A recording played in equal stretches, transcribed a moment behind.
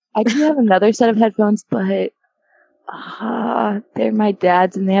I do have another set of headphones, but they're my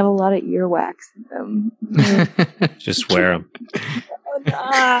dad's, and they have a lot of earwax in them. Just wear them.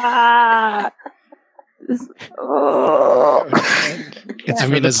 It's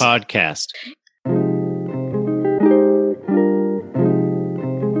for the podcast.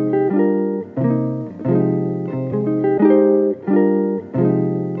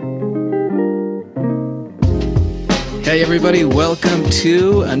 Hey everybody, welcome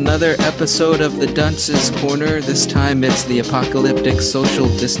to another episode of the Dunce's Corner. This time it's the apocalyptic social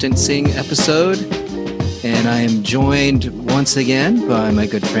distancing episode. And I am joined once again by my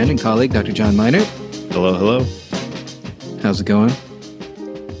good friend and colleague, Dr. John Meinert. Hello, hello. How's it going?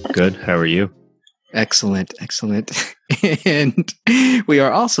 Good. How are you? Excellent, excellent. And we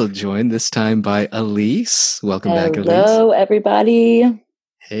are also joined this time by Elise. Welcome back, Elise. Hello, everybody.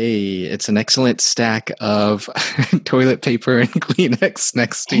 Hey, it's an excellent stack of toilet paper and Kleenex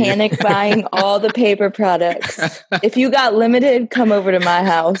next to you. Panic buying all the paper products. If you got limited, come over to my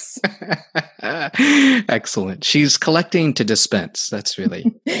house. Excellent. She's collecting to dispense. That's really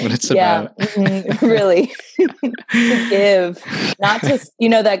what it's about. Really. To give. Not just,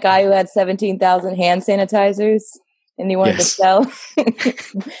 that guy who had 17,000 hand sanitizers and he wanted to sell.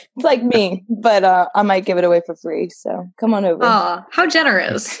 It's like me, but I might give it away for free. So come on over. Aw, how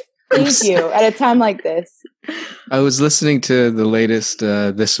generous. Thank you. At a time like this. I was listening to the latest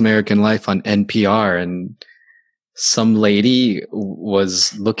This American Life on NPR, and some lady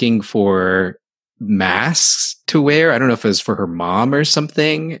was looking for masks to wear. I don't know if it was for her mom or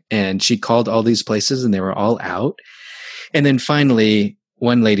something. And she called all these places and they were all out. And then finally,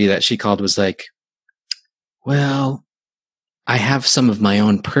 one lady that she called was like, well, I have some of my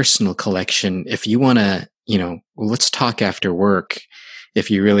own personal collection. If you want to, let's talk after work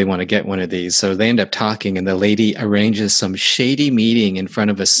if you really want to get one of these. So they end up talking, and the lady arranges some shady meeting in front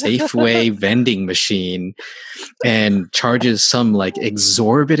of a Safeway vending machine and charges some like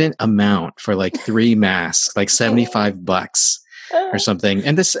exorbitant amount for like 3 masks, like $75 or something.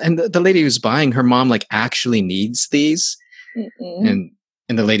 And the lady who's buying, her mom like actually needs these. And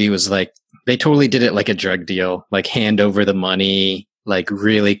the lady was like, they totally did it like a drug deal, like hand over the money, like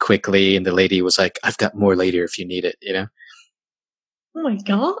really quickly. And the lady was like, I've got more later if you need it, Oh my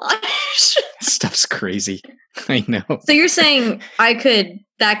gosh. Stuff's crazy. I know. So you're saying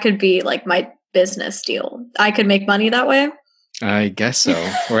that could be like my business deal. I could make money that way? I guess so.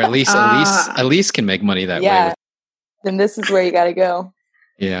 Or at least can make money that way. Yeah. Then this is where you got to go.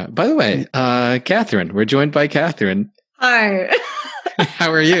 Yeah. By the way, Catherine, we're joined by Catherine. Hi.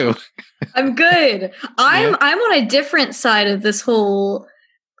 How are you? I'm good. I'm on a different side of this whole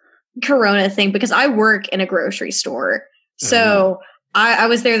Corona thing because I work in a grocery store. So I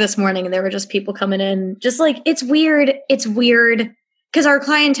was there this morning and there were just people coming in just like, it's weird. It's weird because our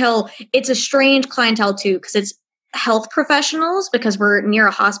clientele, it's a strange clientele too, because it's health professionals because we're near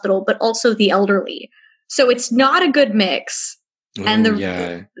a hospital, but also the elderly. So it's not a good mix. And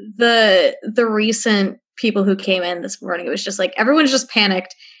the recent people who came in this morning, it was just like everyone's just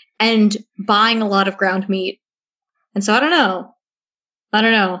panicked and buying a lot of ground meat. And so I don't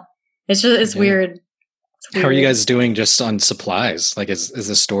know. It's weird. How are you guys doing just on supplies? Like, is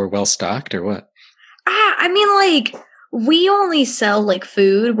the store well stocked or what? I mean, like, we only sell like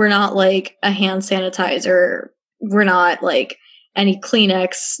food. We're not like a hand sanitizer. We're not like any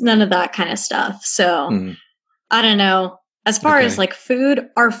Kleenex, none of that kind of stuff. So I don't know. As far as like food,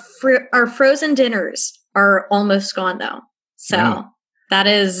 our frozen dinners are almost gone though. So that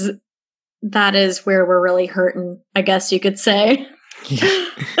is where we're really hurting, I guess you could say. Yeah.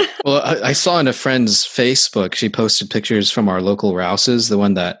 Well, I saw on a friend's Facebook, she posted pictures from our local Rouse's, the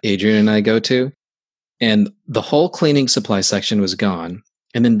one that Adrian and I go to. And the whole cleaning supply section was gone.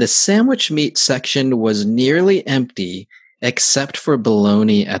 And then the sandwich meat section was nearly empty, except for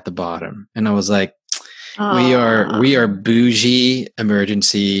bologna at the bottom. And I was like, we are bougie,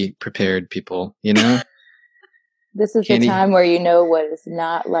 emergency prepared people, This is the time where you know what is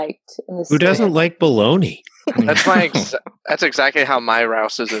not liked in the Who doesn't like bologna? That's exactly how my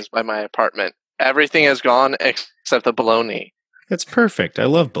Rouse's is by my apartment. Everything is gone except the bologna. That's perfect. I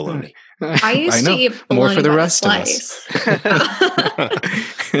love bologna. I used to eat bologna more for the rest of us.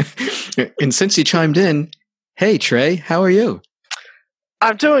 And since you chimed in, hey Trey, how are you?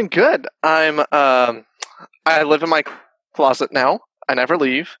 I'm doing good. I live in my closet now. I never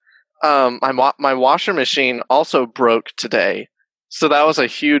leave. My washer machine also broke today, so that was a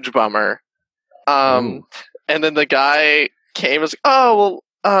huge bummer. And then the guy came and was like, "Oh,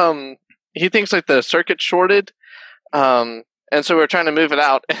 well, he thinks like the circuit shorted." And so we were trying to move it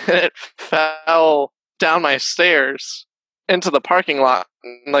out, and it fell down my stairs into the parking lot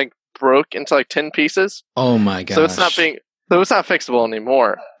like broke into like 10 pieces. Oh my gosh. So it's not fixable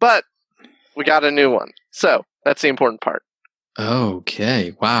anymore. But we got a new one. So that's the important part.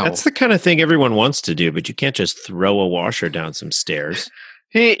 Okay. Wow. That's the kind of thing everyone wants to do, but you can't just throw a washer down some stairs.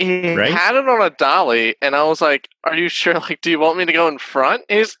 He Right? had it on a dolly, and I was like, "Are you sure? Like, do you want me to go in front?"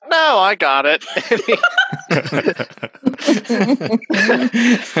 And he's, "No, I got it."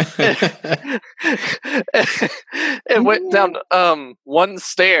 It went down one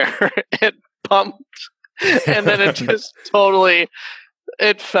stair, it bumped, and then it just totally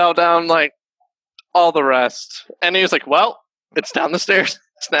it fell down like all the rest. And he was like, "Well, it's down the stairs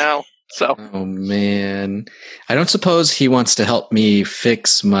now." So, oh man, I don't suppose he wants to help me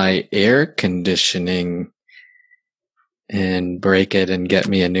fix my air conditioning and break it and get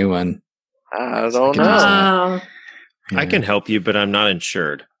me a new one. I don't know. Wow. I can help you, but I'm not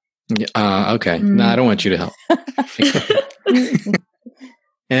insured. Okay. No, I don't want you to help.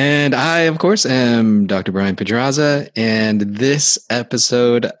 And I, of course, am Dr. Brian Pedraza, and this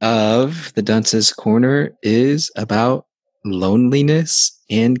episode of The Dunce's Corner is about loneliness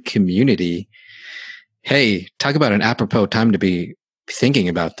and community. Hey, talk about an apropos time to be thinking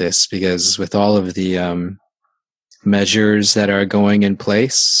about this, because with all of the measures that are going in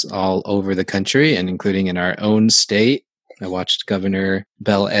place all over the country and including in our own state, I watched Governor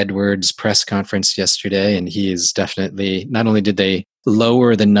Bell Edwards' press conference yesterday, and he is definitely, not only did they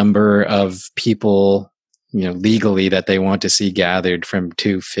lower the number of people, legally that they want to see gathered from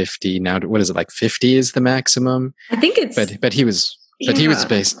 250 now to, what is it, like 50 is the maximum? I think it's. But he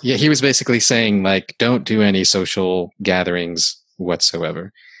was basically saying, like, don't do any social gatherings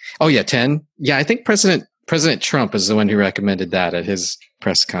whatsoever. Oh yeah, 10. Yeah, I think President Trump is the one who recommended that at his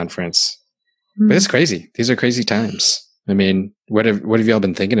press conference. But it's crazy. These are crazy times. I mean, what have y'all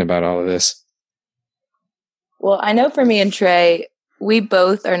been thinking about all of this? Well, I know for me and Trey, we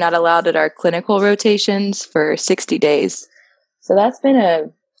both are not allowed at our clinical rotations for 60 days. So that's been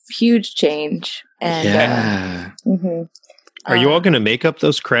a huge change. And yeah. Are you all going to make up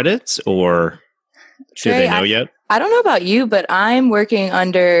those credits, or do they know yet? I don't know about you, but I'm working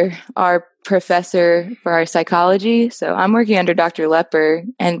under our professor for our psychology. So I'm working under Dr. Lepper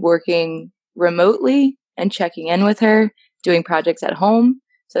and working remotely and checking in with her, doing projects at home.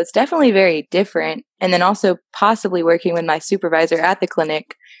 So it's definitely very different. And then also possibly working with my supervisor at the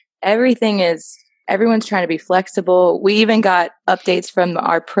clinic. Everyone's trying to be flexible. We even got updates from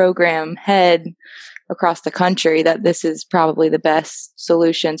our program head across the country that this is probably the best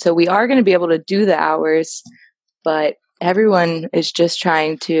solution. So we are going to be able to do the hours, but everyone is just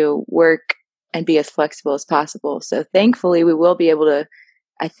trying to work and be as flexible as possible. So thankfully we will be able to,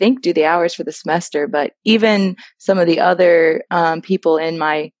 I think, do the hours for the semester, but even some of the other people in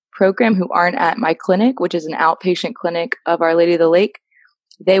my program who aren't at my clinic, which is an outpatient clinic of Our Lady of the Lake,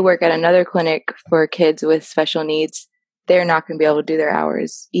 they work at another clinic for kids with special needs. They're not going to be able to do their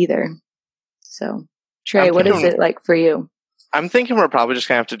hours either. So, Trey, what is it like for you? I'm thinking we're probably just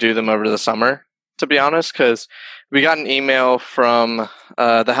going to have to do them over the summer, to be honest, because we got an email from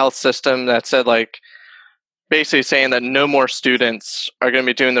the health system that said, like, basically saying that no more students are going to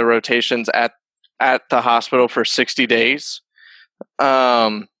be doing the rotations at the hospital for 60 days.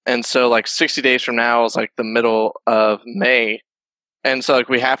 And so, like, 60 days from now is like the middle of May. And so, like,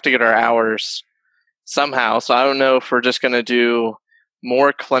 we have to get our hours somehow. So I don't know if we're just going to do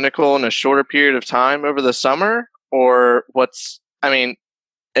more clinical in a shorter period of time over the summer, or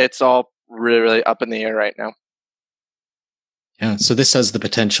it's all really, really up in the air right now. Yeah. So this has the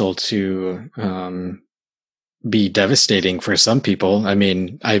potential to be devastating for some people. I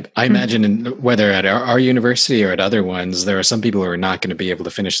mean, I imagine whether at our university or at other ones, there are some people who are not going to be able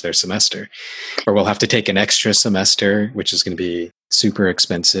to finish their semester, or will have to take an extra semester, which is going to be super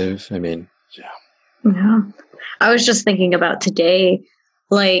expensive. I mean, yeah. I was just thinking about today,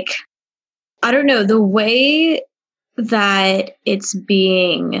 like, I don't know, the way that it's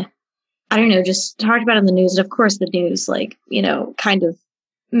being, I don't know, just talked about in the news. And of course the news, like, kind of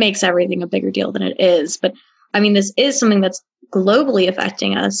makes everything a bigger deal than it is. But I mean, this is something that's globally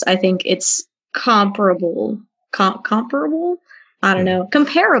affecting us. I think it's comparable. I don't know,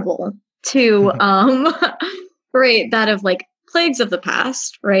 comparable to, right, that of like plagues of the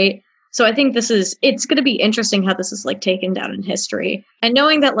past, right? So I think it's going to be interesting how this is like taken down in history, and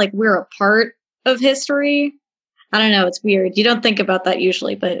knowing that like we're a part of history. I don't know. It's weird. You don't think about that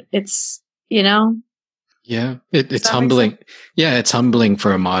usually, but it's, Yeah, it's humbling. Yeah, it's humbling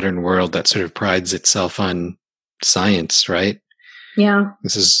for a modern world that sort of prides itself on science, right? Yeah.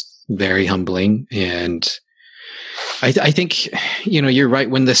 This is very humbling. And I think, you're right.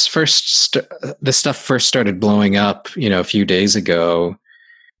 When this stuff first started blowing up, a few days ago,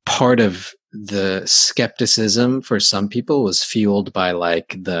 part of the skepticism for some people was fueled by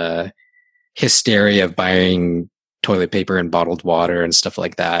like the hysteria of buying toilet paper and bottled water and stuff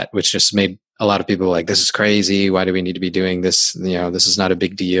like that, which just made a lot of people like, this is crazy. Why do we need to be doing this? This is not a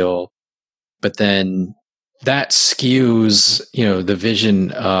big deal. But then that skews, the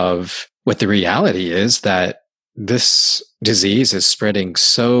vision of what the reality is, that this disease is spreading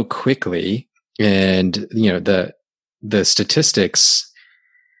so quickly. And, the statistics,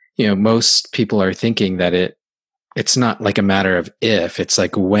 most people are thinking that it's not like a matter of if, it's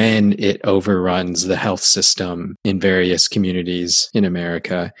like when it overruns the health system in various communities in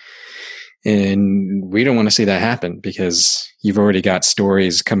America. And we don't want to see that happen, because you've already got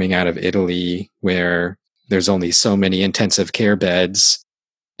stories coming out of Italy where there's only so many intensive care beds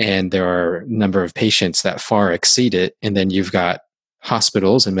and there are a number of patients that far exceed it. And then you've got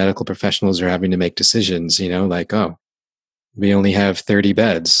hospitals and medical professionals are having to make decisions, like, oh, we only have 30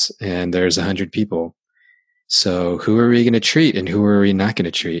 beds and there's 100 people. So who are we going to treat and who are we not going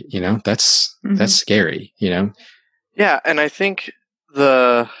to treat? That's scary, Yeah. And I think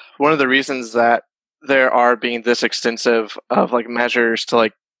one of the reasons that there are being this extensive of like measures to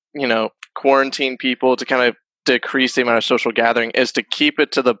like, quarantine people to kind of decrease the amount of social gathering is to keep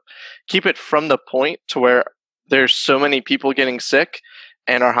it from the point to where there's so many people getting sick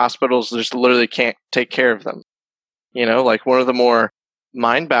and our hospitals just literally can't take care of them. Like one of the more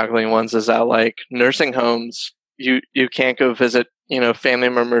mind-boggling ones is that like nursing homes, you can't go visit, family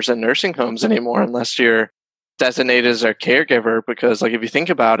members in nursing homes anymore unless you're designated as their caregiver, because like if you think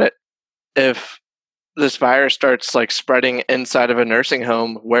about it, if this virus starts like spreading inside of a nursing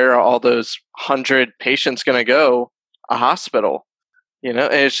home, where are all those 100 patients going to go? A hospital. And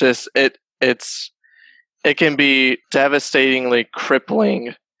it's just it can be devastatingly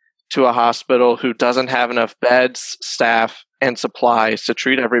crippling to a hospital who doesn't have enough beds, staff, and supplies to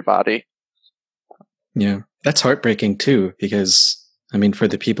treat everybody. Yeah, that's heartbreaking too, because for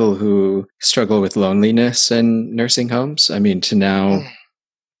the people who struggle with loneliness in nursing homes, to now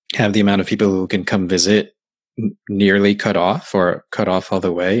have the amount of people who can come visit nearly cut off or cut off all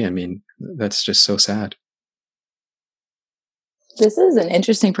the way. That's just so sad. This is an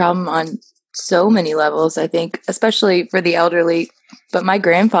interesting problem on so many levels, I think, especially for the elderly. But my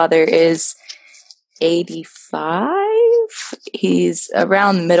grandfather is 85. He's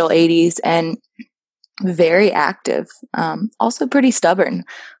around the middle 80s and very active, also pretty stubborn.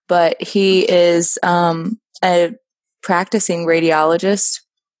 But he is a practicing radiologist,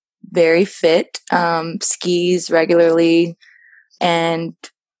 very fit, skis regularly, and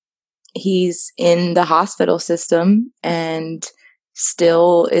he's in the hospital system and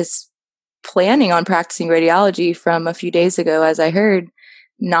still is planning on practicing radiology from a few days ago, as I heard,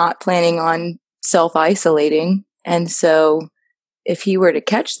 not planning on self-isolating. And so if he were to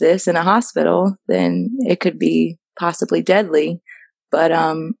catch this in a hospital, then it could be possibly deadly. But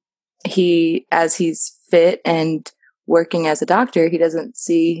as he's fit and working as a doctor, he doesn't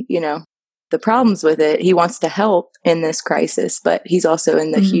see, the problems with it. He wants to help in this crisis, but he's also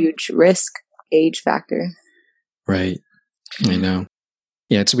in the huge risk age factor. Right. I know.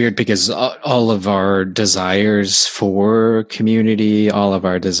 Yeah, it's weird because all of our desires for community, all of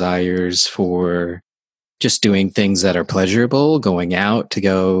our desires for just doing things that are pleasurable, going out to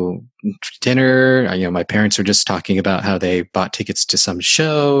go to dinner. My parents were just talking about how they bought tickets to some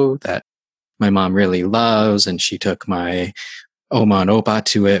show that my mom really loves, and she took my Oma and Opa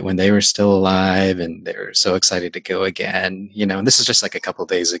to it when they were still alive, and they were so excited to go again. And this is just like a couple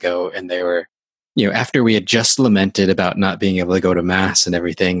days ago, and they were, after we had just lamented about not being able to go to mass and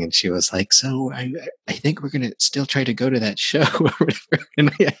everything, and she was like, so I think we're going to still try to go to that show or whatever.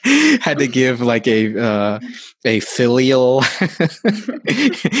 And I had to give like a filial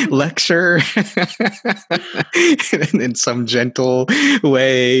lecture in some gentle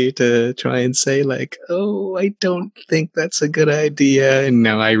way to try and say like, oh, I don't think that's a good idea. And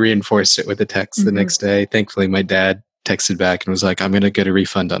now I reinforced it with a text the next day. Thankfully, my dad texted back and was like, I'm going to get a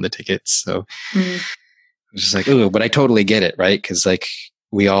refund on the tickets. So I was just like, oh, but I totally get it, right? Because like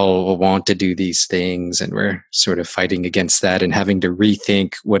we all want to do these things and we're sort of fighting against that and having to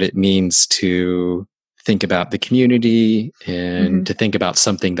rethink what it means to think about the community and to think about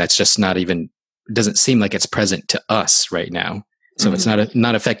something that's just not even, doesn't seem like it's present to us right now. So it's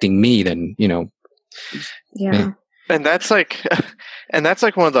not affecting me, then, Yeah. And that's like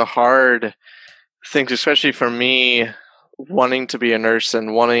one of the hard things, especially for me, wanting to be a nurse and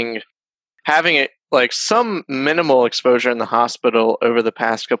having it like some minimal exposure in the hospital over the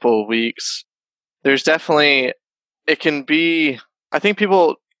past couple of weeks. There's definitely, it can be, I think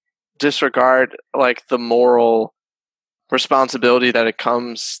people disregard like the moral responsibility that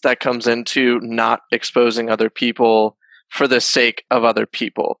comes into not exposing other people for the sake of other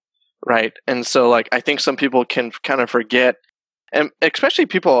people, right? And so like I think some people can kind of forget, and especially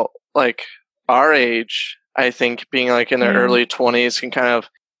people like our age, I think being like in their early 20s can kind of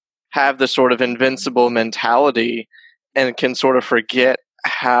have this sort of invincible mentality and can sort of forget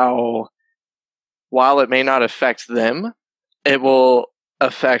how, while it may not affect them, it will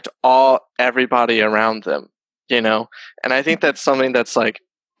affect everybody around them, you know? And I think that's something that's like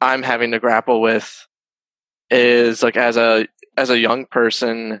I'm having to grapple with, is like as a young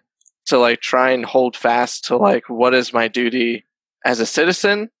person, to like try and hold fast to like what is my duty as a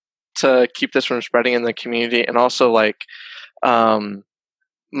citizen to keep this from spreading in the community, and also like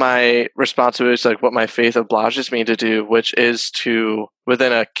my responsibility is like what my faith obliges me to do, which is to,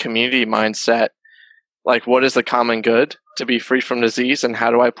 within a community mindset, like what is the common good to be free from disease, and how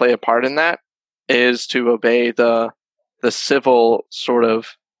do I play a part in that, is to obey the civil sort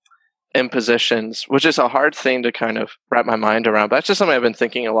of impositions, which is a hard thing to kind of wrap my mind around, but that's just something I've been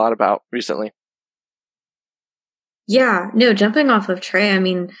thinking a lot about recently. Yeah, no, jumping off of Trey, I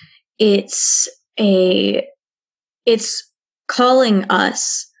mean, it's calling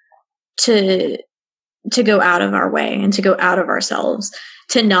us to go out of our way and to go out of ourselves,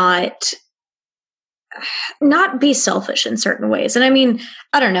 to not be selfish in certain ways. And I mean,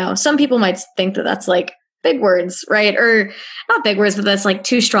 I don't know, some people might think that that's like big words, right? Or not big words, but that's like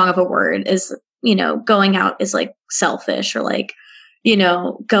too strong of a word, is, you know, going out is like selfish, or like, you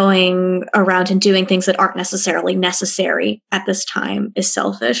know, going around and doing things that aren't necessarily necessary at this time is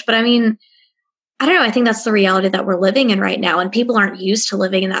selfish. But I mean, I don't know, I think that's the reality that we're living in right now. And people aren't used to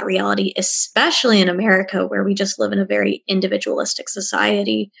living in that reality, especially in America, where we just live in a very individualistic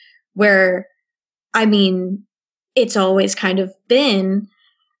society, where, I mean, it's always kind of been,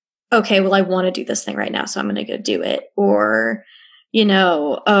 okay, well, I want to do this thing right now, so I'm going to go do it. Or, you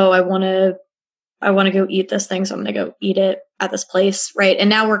know, oh, I want to go eat this thing, so I'm going to go eat it at this place, right? And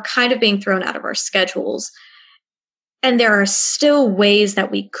now we're kind of being thrown out of our schedules. And there are still ways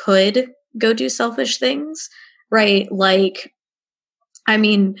that we could go do selfish things, right? Like, I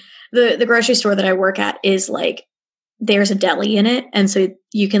mean, the grocery store that I work at is like, there's a deli in it, and so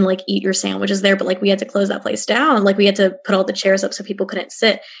you can like eat your sandwiches there, but like we had to close that place down. Like we had to put all the chairs up so people couldn't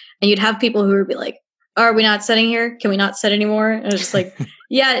sit. And you'd have people who would be like, oh, are we not sitting here? Can we not sit anymore? And it was just like,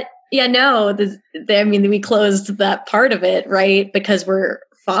 yeah, no. I mean, we closed that part of it, right? Because we're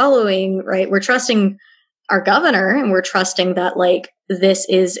following, right? We're trusting our governor, and we're trusting that like this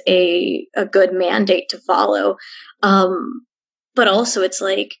is a good mandate to follow. But also it's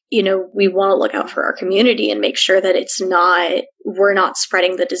like, you know, we want to look out for our community and make sure that we're not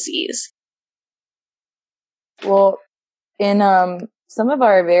spreading the disease. Well, in some of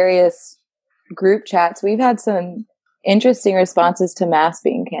our various group chats, we've had some interesting responses to masks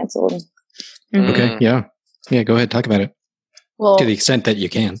being canceled. Okay, yeah. Yeah, go ahead, talk about it. Well, to the extent that you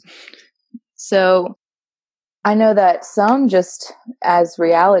can. So I know that some, just as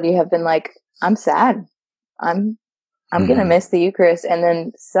reality, have been like, I'm sad. I'm going to miss the Eucharist. And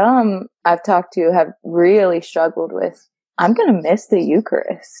then some I've talked to have really struggled with, I'm going to miss the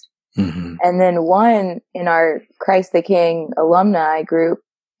Eucharist. Mm-hmm. And then one in our Christ the King alumni group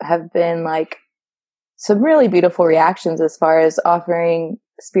have been like some really beautiful reactions as far as offering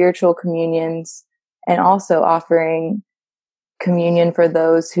spiritual communions and also offering communion for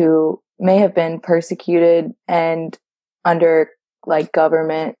those who may have been persecuted and under like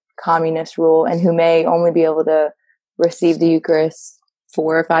government communist rule, and who may only be able to receive the Eucharist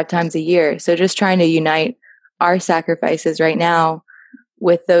 4 or 5 times a year. So just trying to unite our sacrifices right now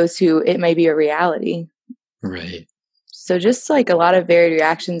with those who it may be a reality. Right. So just like a lot of varied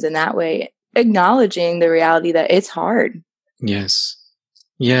reactions in that way, acknowledging the reality that it's hard. Yes.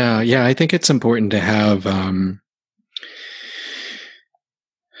 Yeah. I think it's important to have,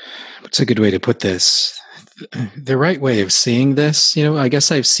 what's a good way to put this? The right way of seeing this. You know, I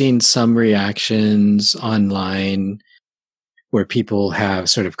guess I've seen some reactions online where people have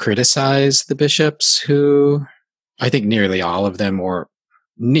sort of criticized the bishops, who I think nearly all of them, or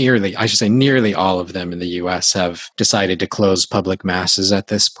nearly all of them in the US have decided to close public masses at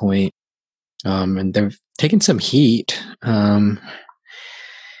this point. And they've taken some heat. And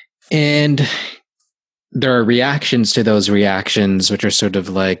there are reactions to those reactions, which are sort of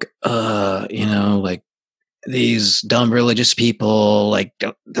like, you know, like, these dumb religious people, like,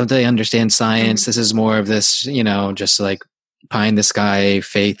 don't they understand science? This is more of this, you know, just like pie in the sky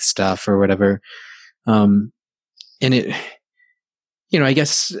faith stuff or whatever. And it, you know, I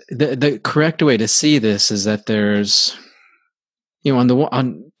guess the correct way to see this is that there's on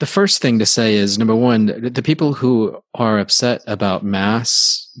the first thing to say is, number one, the people who are upset about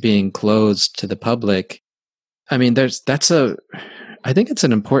Mass being closed to the public, I mean, I think it's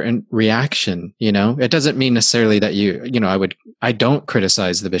an important reaction. It doesn't mean necessarily that I don't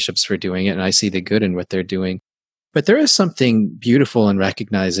criticize the bishops for doing it, and I see the good in what they're doing. But there is something beautiful in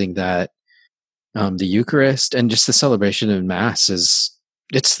recognizing that the Eucharist and just the celebration of Mass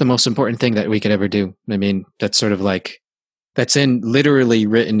it's the most important thing that we could ever do. I mean, that's sort of like, that's literally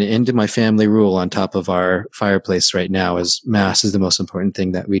written into my family rule on top of our fireplace right now, is Mass is the most important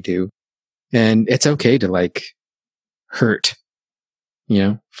thing that we do. And it's okay to hurt,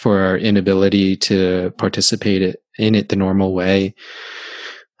 for our inability to participate in it the normal way.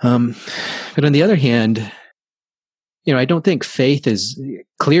 But on the other hand, I don't think faith is,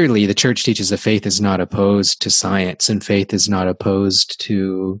 clearly the church teaches that faith is not opposed to science, and faith is not opposed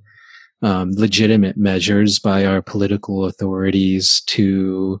to legitimate measures by our political authorities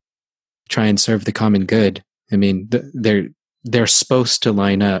to try and serve the common good. I mean, they're supposed to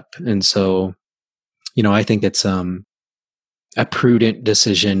line up. And so, I think it's a prudent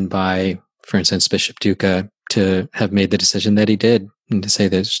decision by, for instance, Bishop Duca to have made the decision that he did, and to say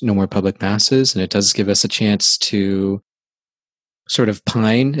there's no more public masses. And it does give us a chance to sort of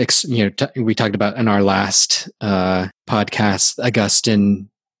pine. We talked about in our last podcast, Augustine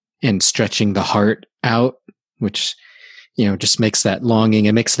and stretching the heart out, which, just makes that longing,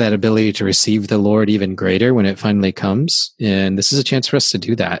 it makes that ability to receive the Lord even greater when it finally comes. And this is a chance for us to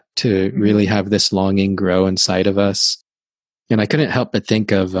do that, to really have this longing grow inside of us. And I couldn't help but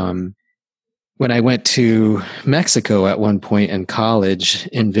think of when I went to Mexico at one point in college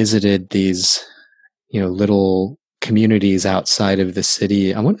and visited these, little communities outside of the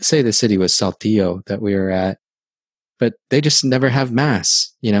city. I want to say the city was Saltillo that we were at, but they just never have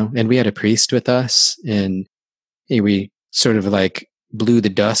Mass, and we had a priest with us, and we sort of blew the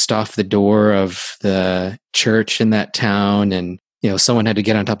dust off the door of the church in that town. And, someone had to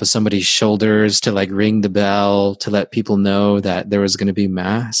get on top of somebody's shoulders to ring the bell to let people know that there was going to be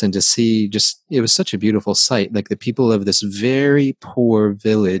Mass, and to see it was such a beautiful sight. The people of this very poor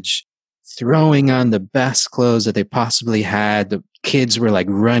village throwing on the best clothes that they possibly had. The kids were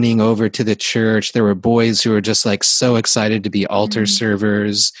running over to the church. There were boys who were just so excited to be altar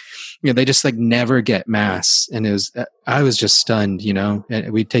servers. They just never get Mass. And I was just stunned,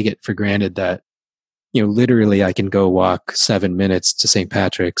 and we take it for granted that, literally I can go walk 7 minutes to St.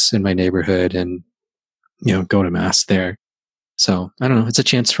 Patrick's in my neighborhood and, go to Mass there. So I don't know. It's a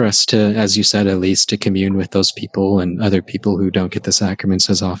chance for us to, as you said, at least to commune with those people and other people who don't get the sacraments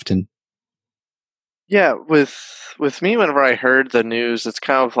as often. Yeah, with me, whenever I heard the news, it's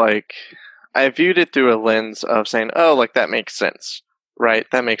kind of I viewed it through a lens of saying, oh, that makes sense, right?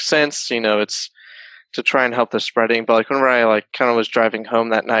 That makes sense. It's to try and help the spreading. But whenever I kind of was driving home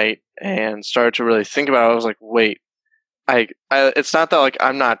that night and started to really think about it, I was wait, it's not that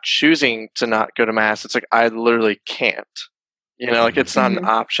I'm not choosing to not go to Mass. It's I literally can't, it's not an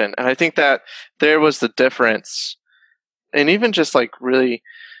option. And I think that there was the difference. And even just really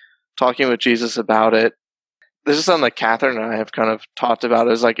talking with Jesus about it, this is something that Catherine and I have kind of talked about,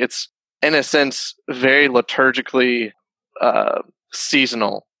 is it's in a sense very liturgically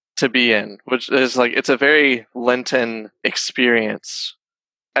seasonal to be in, which is it's a very Lenten experience.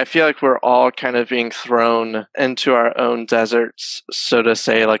 I feel we're all kind of being thrown into our own deserts, so to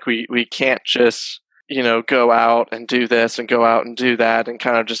say. We can't just, go out and do this and go out and do that and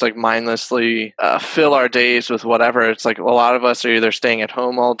kind of just mindlessly fill our days with whatever. It's a lot of us are either staying at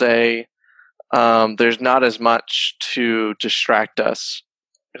home all day. There's not as much to distract us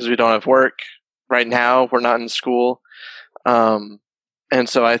because we don't have work. Right now, we're not in school. And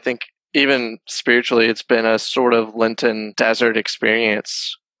so I think even spiritually, it's been a sort of Lenten desert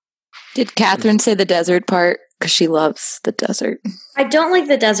experience. Did Catherine say the desert part? Because she loves the desert. I don't like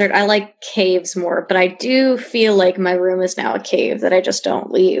the desert. I like caves more, but I do feel like my room is now a cave that I just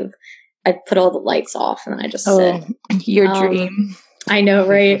don't leave. I put all the lights off and then I just sit. Your dream. I know,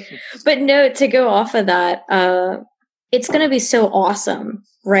 right? But no, to go off of that, it's going to be so awesome,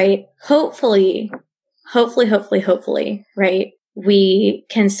 right? Hopefully, right? We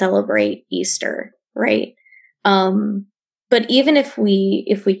can celebrate Easter, right? But even if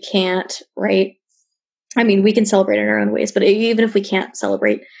we can't, right? I mean, we can celebrate in our own ways, but even if we can't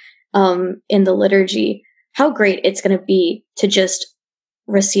celebrate in the liturgy, how great it's going to be to just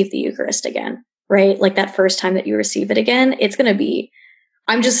receive the Eucharist again, right? That first time that you receive it again, it's going to be,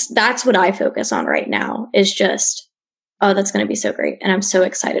 that's what I focus on right now, is just, oh, that's going to be so great. And I'm so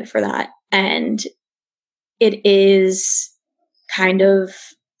excited for that. And it is kind of,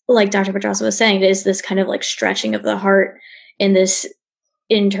 like Dr. Pedraza was saying, it is this kind of stretching of the heart in this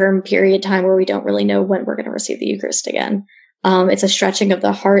interim period time where we don't really know when we're going to receive the Eucharist again. It's a stretching of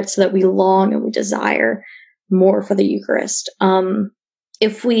the heart so that we long and we desire more for the Eucharist.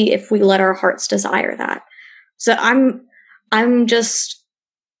 If we let our hearts desire that. So I'm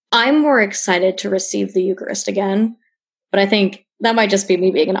more excited to receive the Eucharist again, but I think that might just be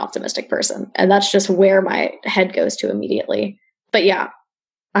me being an optimistic person, and that's just where my head goes to immediately. But yeah,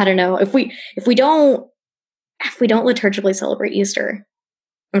 I don't know if we don't liturgically celebrate Easter.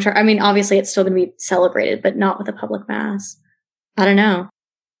 I'm sure. I mean, obviously, it's still going to be celebrated, but not with a public mass. I don't know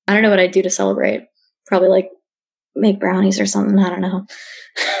what I'd do to celebrate. Probably like make brownies or something. I don't know.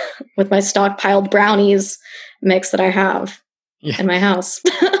 With my stockpiled brownies mix that I have in my house.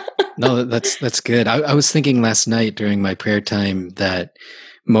 No, that's good. I was thinking last night during my prayer time that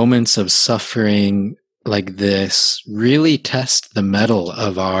moments of suffering like this really test the mettle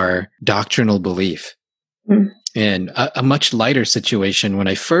of our doctrinal belief. And a much lighter situation when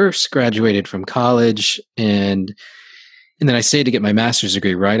I first graduated from college, and then I stayed to get my master's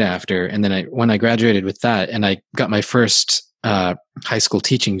degree right after. And then when I graduated with that, and I got my first high school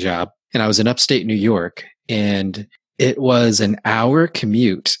teaching job, and I was in upstate New York, and it was an hour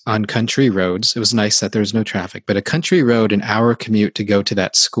commute on country roads. It was nice that there was no traffic, but a country road, an hour commute to go to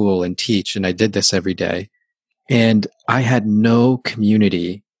that school and teach. And I did this every day. And I had no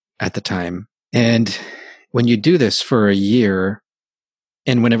community at the time. And when you do this for a year,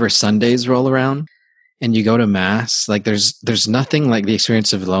 and whenever Sundays roll around and you go to mass, like there's nothing like the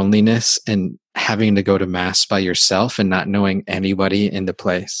experience of loneliness and having to go to mass by yourself and not knowing anybody in the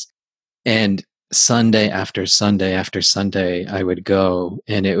place. And Sunday after Sunday after Sunday, I would go,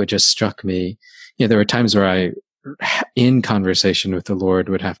 and it would just struck me. There were times where I, in conversation with the Lord,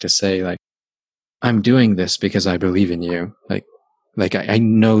 would have to say, like, I'm doing this because I believe in you. Like I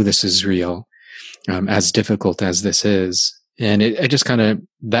know this is real, as difficult as this is. And it just kind of,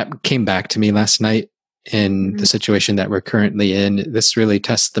 that came back to me last night in the situation that we're currently in. This really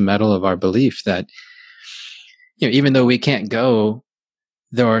tests the mettle of our belief that, even though we can't go,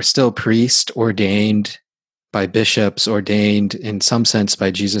 there are still priests ordained by bishops, ordained in some sense by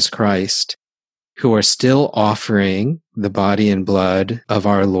Jesus Christ, who are still offering the body and blood of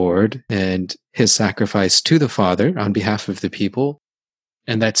our Lord and his sacrifice to the Father on behalf of the people.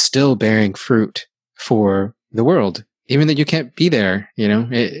 And that's still bearing fruit for the world, even that you can't be there,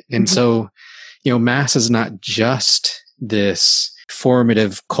 and so, Mass is not just this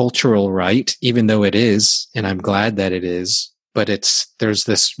formative cultural rite, even though it is, and I'm glad that it is. But there's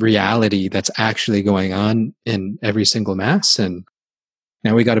this reality that's actually going on in every single Mass. And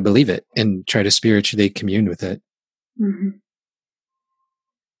now we got to believe it and try to spiritually commune with it. Mm-hmm.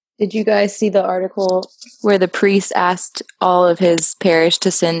 Did you guys see the article where the priest asked all of his parish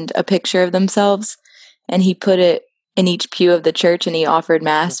to send a picture of themselves, and he put it in each pew of the church and he offered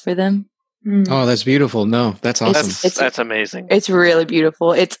Mass for them? Oh, that's beautiful. No, that's awesome. That's amazing. It's really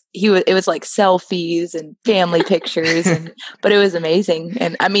beautiful. It was like selfies and family pictures, but it was amazing.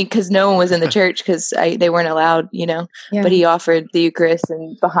 And I mean, because no one was in the church because they weren't allowed, Yeah. But he offered the Eucharist,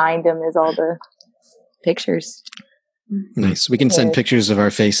 and behind him is all the pictures. Nice. We can send pictures of our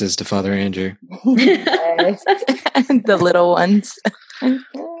faces to Father Andrew. Yes. The little ones.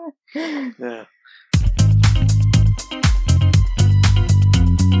 Yeah.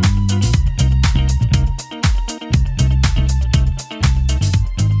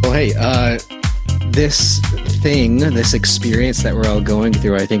 Well, hey, this experience that we're all going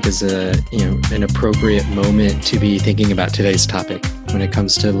through, I think is an appropriate moment to be thinking about today's topic when it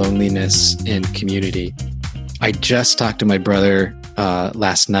comes to loneliness and community. I just talked to my brother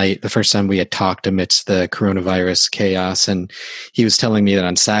last night, the first time we had talked amidst the coronavirus chaos, and he was telling me that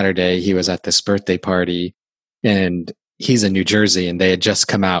on Saturday he was at this birthday party, and he's in New Jersey, and they had just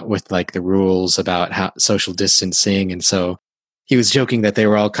come out with like the rules about how social distancing, and so he was joking that they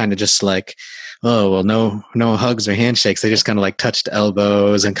were all kind of just like, oh, well, no hugs or handshakes. They just kind of like touched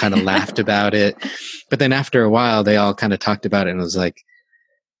elbows and kind of laughed about it. But then after a while, they all kind of talked about it and was like,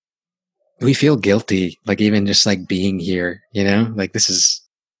 we feel guilty, like even just like being here, like this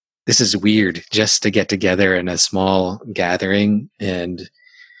is weird just to get together in a small gathering and,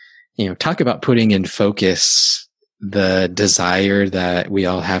 talk about putting in focus the desire that we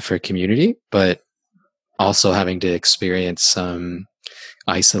all have for community, but also having to experience some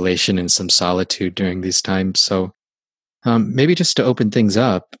isolation and some solitude during these times. So maybe just to open things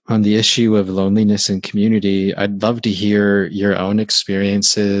up on the issue of loneliness and community, I'd love to hear your own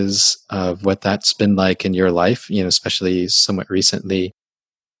experiences of what that's been like in your life, especially somewhat recently.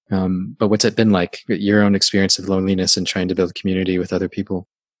 But what's it been like, your own experience of loneliness and trying to build community with other people?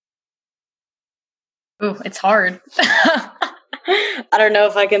 Oh, it's hard. I don't know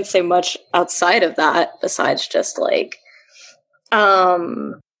if I can say much outside of that besides just like, I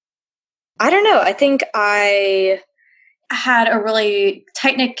don't know. I think I had a really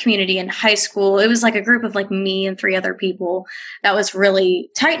tight-knit community in high school. It was like a group of like me and 3 other people that was really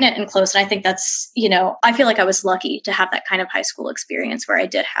tight-knit and close. And I think that's, you know, I feel like I was lucky to have that kind of high school experience where I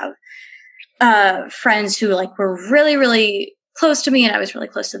did have friends who like were really, really close to me and I was really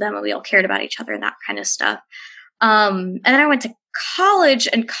close to them and we all cared about each other and that kind of stuff. And then I went to college,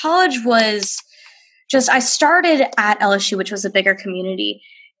 and college was just, I started at LSU, which was a bigger community.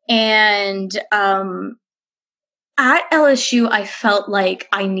 And at LSU, I felt like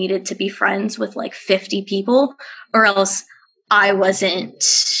I needed to be friends with like 50 people, or else I wasn't,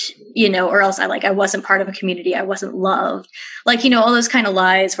 you know, or else I wasn't part of a community. I wasn't loved. Like, you know, all those kind of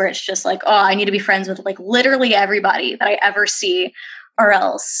lies where it's just like, oh, I need to be friends with like literally everybody that I ever see, or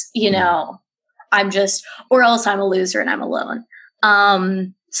else, you know, or else I'm a loser and I'm alone.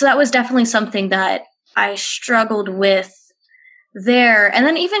 So that was definitely something that I struggled with there. And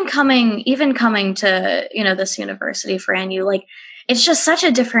then even coming to, you know, this university for NU, like, it's just such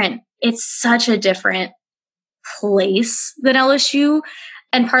a different place than LSU.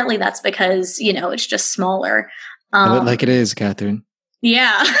 And partly that's because, you know, it's just smaller. Like it is, Catherine.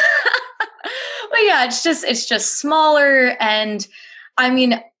 Yeah. But yeah, it's just smaller. And I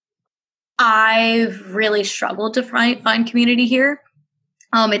mean, I've really struggled to find community here.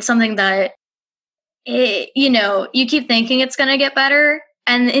 It's something that, you know, you keep thinking it's going to get better.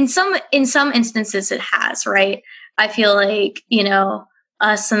 And in some instances it has, right? I feel like, you know,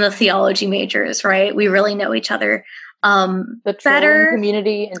 us and the theology majors, right? We really know each other the trolling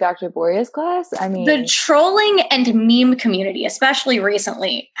community in Dr. Borea's class. I mean, the trolling and meme community, especially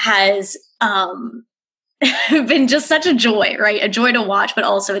recently, has been just such a joy, right? A joy to watch, but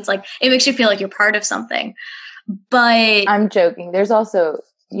also it's like, it makes you feel like you're part of something. But I'm joking. There's also,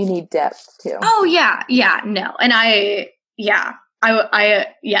 you need depth too. Oh yeah. Yeah. No. And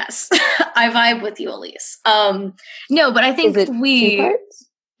yes, I vibe with you, Elise. No, but I think is it 2 parts?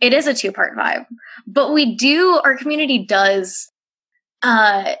 It is a 2-part vibe, but our community does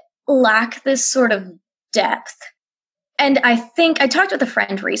lack this sort of depth. And I think I talked with a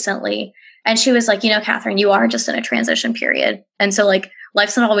friend recently and she was like, you know, Catherine, you are just in a transition period. And so like,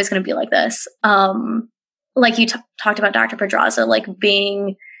 life's not always going to be like this. Like you talked about Dr. Pedraza, like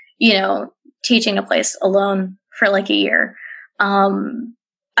being, you know, teaching a place alone for like a year.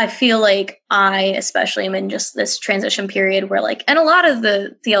 I feel like I especially am in just this transition period where like, and a lot of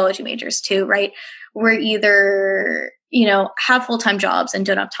the theology majors too, right? We're either, you know, have full-time jobs and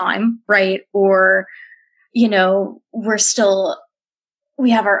don't have time, right? Or, you know,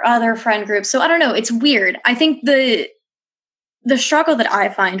 we have our other friend group. So I don't know. It's weird. I think the struggle that I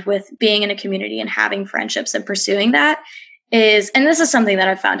find with being in a community and having friendships and pursuing that is, and this is something that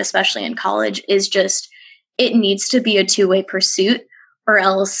I've found, especially in college, is just, it needs to be a 2-way pursuit or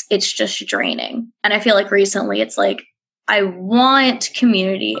else it's just draining. And I feel like recently it's like, I want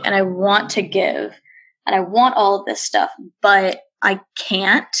community and I want to give and I want all of this stuff, but I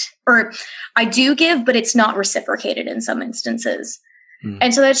can't, or I do give, but it's not reciprocated in some instances.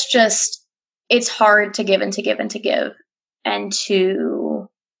 And so that's just, it's hard to give and to give and to give and to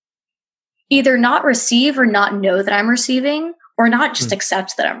either not receive or not know that I'm receiving or not just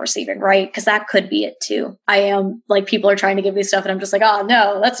accept that I'm receiving, right? Because that could be it too. I am like, people are trying to give me stuff and I'm just like, oh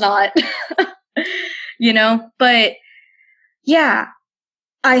no, that's not, you know, but yeah,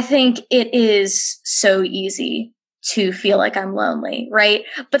 I think it is so easy to feel like I'm lonely, right?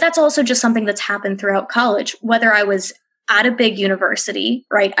 But that's also just something that's happened throughout college, whether I was at a big university,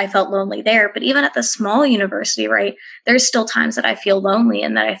 right? I felt lonely there, but even at the small university, right? There's still times that I feel lonely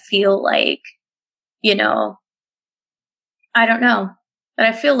and that I feel like, you know, I don't know, that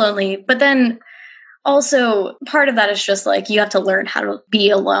I feel lonely. But then also part of that is just like, you have to learn how to be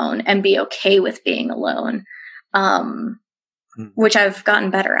alone and be okay with being alone, which I've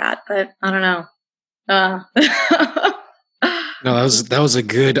gotten better at, but I don't know. No, that was a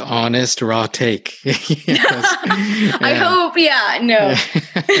good, honest, raw take. I hope. Yeah. No.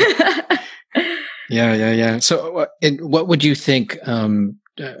 Yeah. So, what would you think? I'm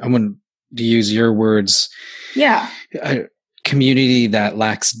going to use your words. Yeah. Community that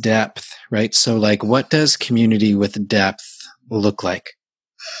lacks depth, right? So, like, what does community with depth look like?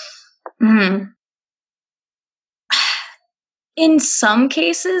 In some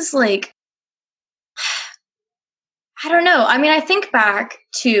cases, like, I don't know. I mean, I think back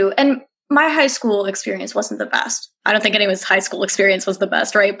to, and my high school experience wasn't the best. I don't think anyone's high school experience was the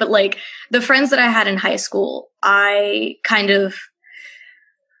best, right? But like the friends that I had in high school, I kind of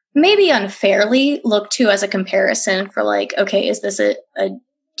maybe unfairly looked to as a comparison for like, okay, is this a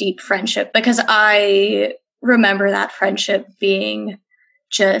deep friendship? Because I remember that friendship being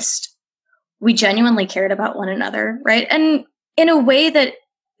just, we genuinely cared about one another, right? And in a way that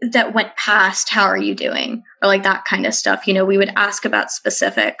went past, how are you doing? Or like that kind of stuff. You know, we would ask about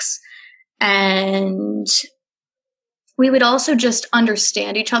specifics, and we would also just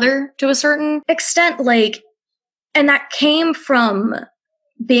understand each other to a certain extent. Like, and that came from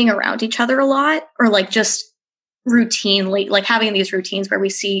being around each other a lot, or like just routinely, like having these routines where we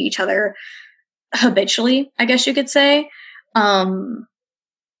see each other habitually, I guess you could say.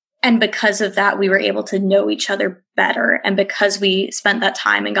 And because of that, we were able to know each other better. And because we spent that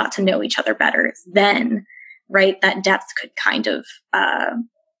time and got to know each other better, then, right, that depth could kind of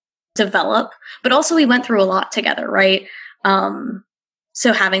develop. But also we went through a lot together, right?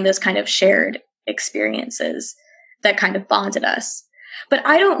 So having those kind of shared experiences that kind of bonded us. But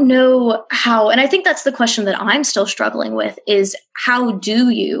I don't know how, and I think that's the question that I'm still struggling with, is how do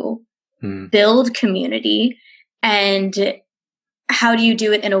you build community, and how do you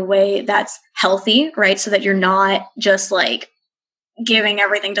do it in a way that's healthy, right? So that you're not just like giving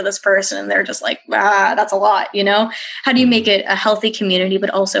everything to this person and they're just like, that's a lot, you know? How do you make it a healthy community, but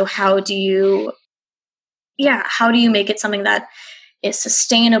also how do you make it something that is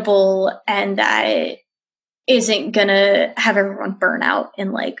sustainable and that isn't gonna have everyone burn out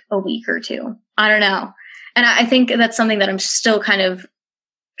in like a week or two? I don't know. And I think that's something that I'm still kind of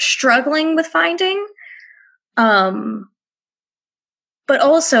struggling with finding. But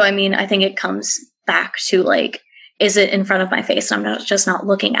also, I mean, I think it comes back to like, is it in front of my face? I'm just not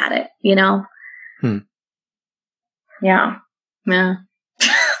looking at it, you know? Yeah. Yeah.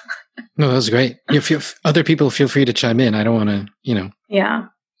 No, that was great. If other people feel free to chime in. I don't want to, you know. Yeah.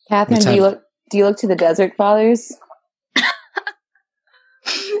 Catherine, do you look to the Desert Fathers?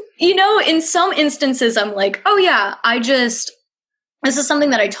 You know, in some instances, I'm like, oh yeah, this is something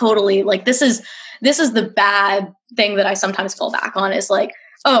that I totally like. This is the bad thing that I sometimes fall back on, is like,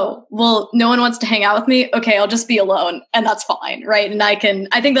 oh, well, no one wants to hang out with me. Okay, I'll just be alone, and that's fine, right? And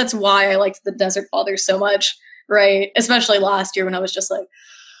I think that's why I liked the Desert Fathers so much, right? Especially last year when I was just like,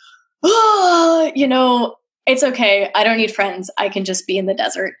 oh, you know, it's okay. I don't need friends. I can just be in the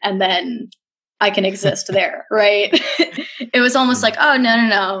desert, and then I can exist there, right? It was almost like, oh,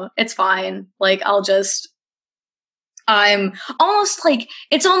 no, it's fine. Like, I'm almost like,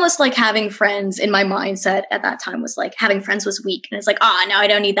 it's almost like having friends in my mindset at that time was like having friends was weak. And it's like, no, I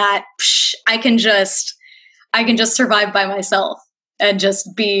don't need that. Psh, I can just survive by myself and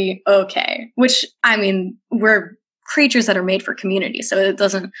just be okay. Which, I mean, we're creatures that are made for community. So that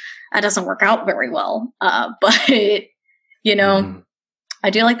doesn't work out very well. But, you know, I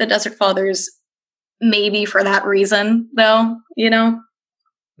do like the Desert Fathers, maybe for that reason, though, you know?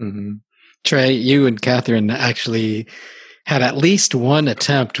 Trey, you and Catherine actually had at least one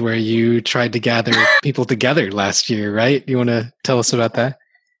attempt where you tried to gather people together last year, right? You want to tell us about that?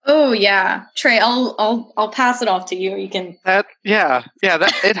 Oh yeah, Trey, I'll pass it off to you. You can. That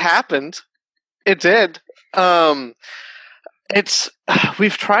it happened. It did.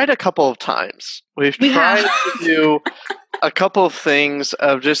 We've tried a couple of times. We've tried to do a couple of things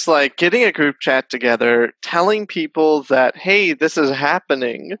of just like getting a group chat together, telling people that, hey, this is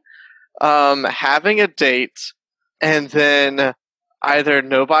happening, having a date, and then either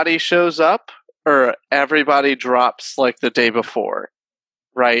nobody shows up or everybody drops like the day before,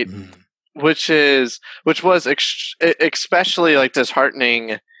 right? Which was especially like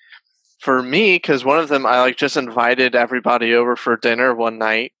disheartening for me, because one of them, I like just invited everybody over for dinner one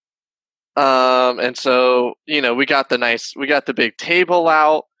night. And so, you know, we got the big table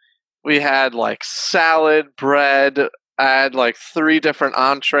out. We had like salad, bread. I had like 3 different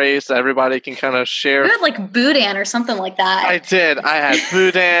entrees that everybody can kind of share. You had like boudin or something like that. I did. I had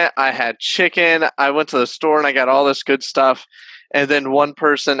boudin. I had chicken. I went to the store and I got all this good stuff. And then one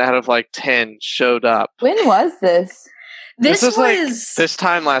person out of like 10 showed up. When was this? This was like this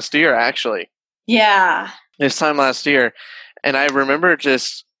time last year, actually. Yeah. This time last year. And I remember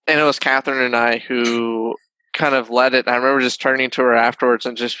and it was Catherine and I who kind of led it. And I remember just turning to her afterwards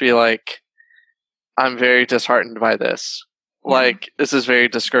and just be like, I'm very disheartened by this. Yeah. Like, this is very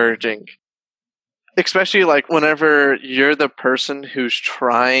discouraging. Especially like whenever you're the person who's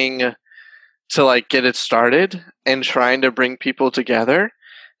trying to like get it started and trying to bring people together.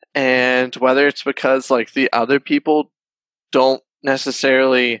 And whether it's because like the other people don't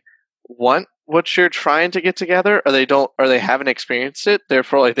necessarily want what you're trying to get together, or they haven't experienced it,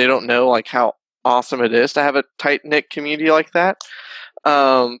 therefore like they don't know like how awesome it is to have a tight knit community like that.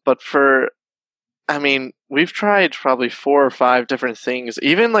 But I mean, we've tried probably 4 or 5 different things.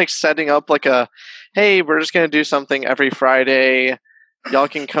 Even like setting up like hey, we're just going to do something every Friday. Y'all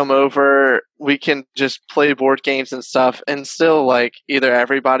can come over. We can just play board games and stuff. And still, like, either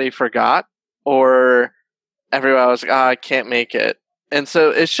everybody forgot or everybody was like, I can't make it. And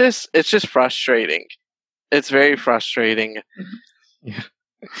so it's just frustrating. It's very frustrating. Yeah.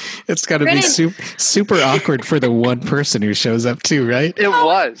 It's got to be super awkward for the one person who shows up too, right? It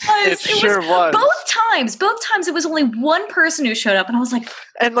was. It sure was. Both times it was only one person who showed up, and I was like,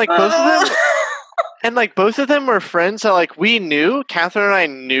 and like both of them, and like both of them were friends that like we knew. Catherine and I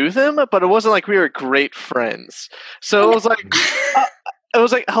knew them, but it wasn't like we were great friends. So it was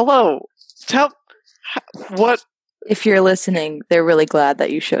like, hello, tell what. If you're listening, they're really glad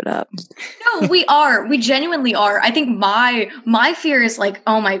that you showed up. No, we are. We genuinely are. I think my fear is like,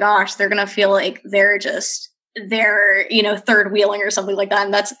 oh my gosh, they're going to feel like they're third wheeling or something like that.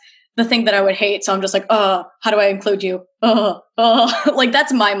 And that's the thing that I would hate. So I'm just like, how do I include you? Like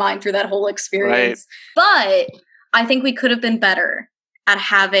that's my mind through that whole experience. Right. But I think we could have been better at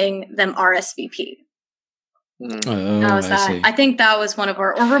having them RSVP. Oh, I see. I think that was one of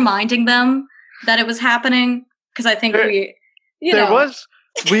or reminding them that it was happening. Because I think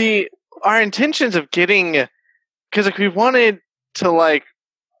our intentions of getting, because like we wanted to like,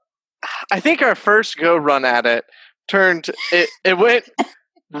 I think our first go run at it it went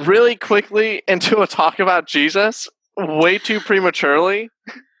really quickly into a talk about Jesus way too prematurely.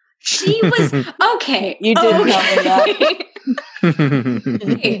 She was okay. You did tell me that.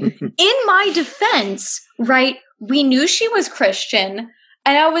 Okay. In my defense, right? We knew she was Christian.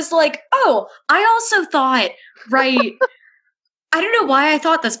 And I was like, oh, I also thought, right, I don't know why I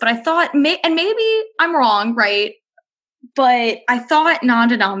thought this, but I thought, and maybe I'm wrong, right? But I thought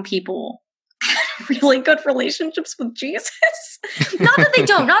non-denom people had really good relationships with Jesus. Not that they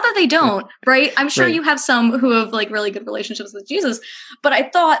don't, right? I'm sure you have some who have like really good relationships with Jesus, but I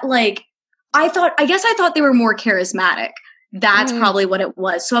guess I thought they were more charismatic. That's probably what it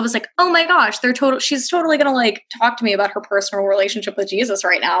was. So I was like, oh my gosh, she's totally going to like talk to me about her personal relationship with Jesus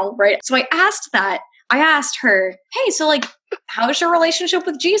right now. Right. So I asked her, hey, so like, how's your relationship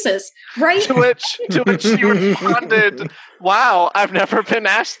with Jesus? Right. To which she responded, wow, I've never been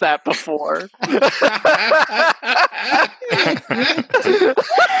asked that before.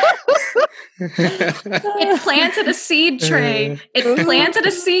 It planted a seed, Trey. It planted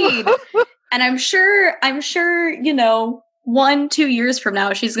a seed. And I'm sure, 1-2 years from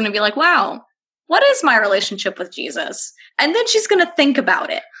now, she's going to be like, wow, what is my relationship with Jesus? And then she's going to think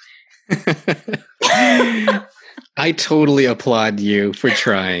about it. I totally applaud you for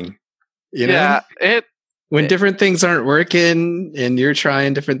trying. When different things aren't working and you're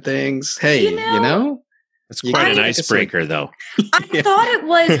trying different things, hey, it's quite an icebreaker, though. I thought it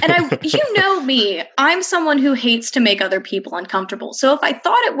was, and you know me, I'm someone who hates to make other people uncomfortable. So if I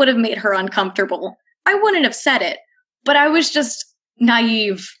thought it would have made her uncomfortable, I wouldn't have said it. But I was just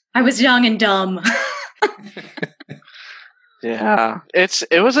naive. I was young and dumb. Yeah, it's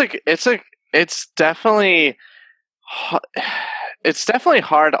definitely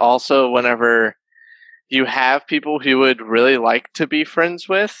hard. Also, whenever you have people who would really like to be friends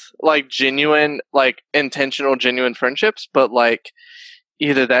with, like genuine, like intentional, genuine friendships, but like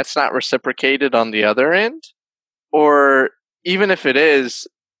either that's not reciprocated on the other end, or even if it is,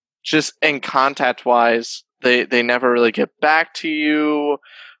 just in contact wise. They never really get back to you,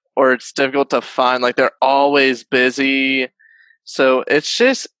 or it's difficult to find, like they're always busy. So it's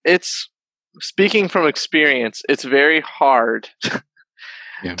speaking from experience, it's very hard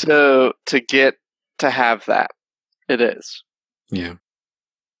to get to have that. It is. Yeah.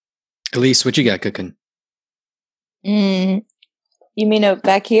 Elise, what you got cooking? You mean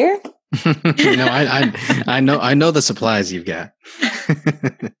back here? I know the supplies you've got.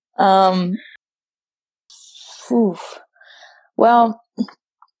 Well,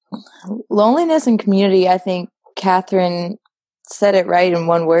 loneliness and community, I think Catherine said it right in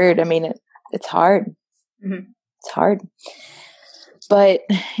one word. I mean, it's hard. Mm-hmm. It's hard.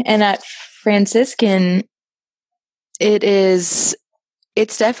 And at Franciscan, it's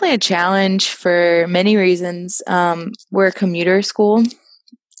definitely a challenge for many reasons. We're a commuter school.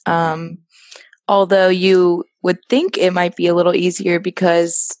 Although you would think it might be a little easier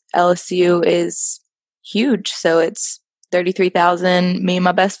because LSU is huge. So it's 33,000, me and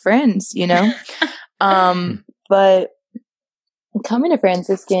my best friends, But coming to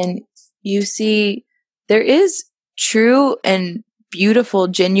Franciscan, you see there is true and beautiful,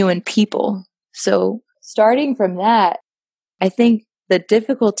 genuine people. So starting from that, I think the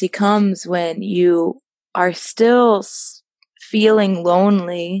difficulty comes when you are still feeling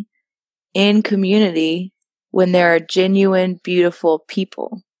lonely in community when there are genuine, beautiful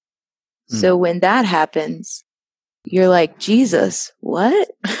people. So when that happens, you're like, Jesus, what?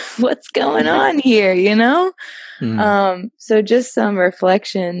 What's going on here? You know? So just some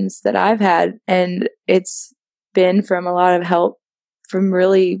reflections that I've had, and it's been from a lot of help from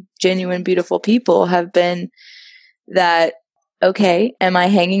really genuine, beautiful people, have been that, okay, am I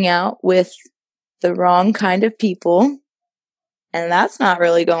hanging out with the wrong kind of people? And that's not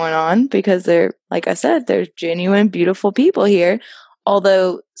really going on, because they're, like I said, there's genuine, beautiful people here.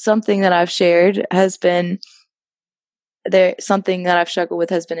 Although something that I've shared has been something that I've struggled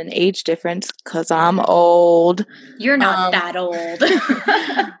with has been an age difference, because I'm old. You're not that old.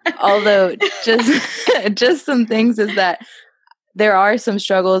 Although just some things is that there are some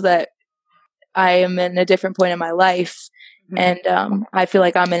struggles that I am in a different point in my life. And I feel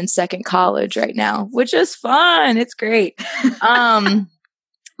like I'm in second college right now, which is fun. It's great.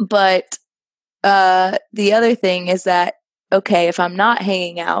 But the other thing is that, okay, if I'm not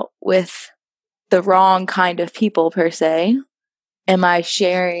hanging out with the wrong kind of people per se, am I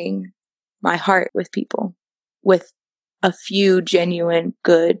sharing my heart with people, with a few genuine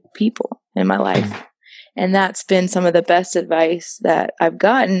good people in my life? And that's been some of the best advice that I've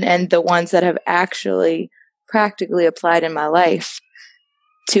gotten, and the ones that have actually practically applied in my life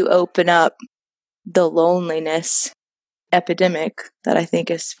to open up the loneliness epidemic that I think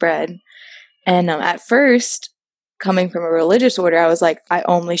is spread. And at first, coming from a religious order, I was like, I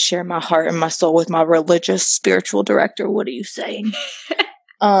only share my heart and my soul with my religious spiritual director. What are you saying?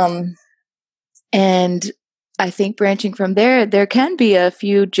 And I think branching from there can be a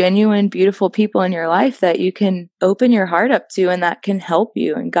few genuine, beautiful people in your life that you can open your heart up to, and that can help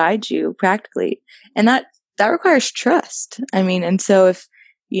you and guide you practically. And that requires trust. I mean, and so if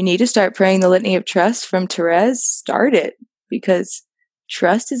you need to start praying the litany of trust from Therese, start it, because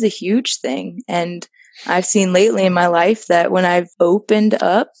trust is a huge thing. And I've seen lately in my life that when I've opened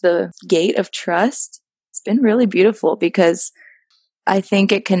up the gate of trust, it's been really beautiful, because I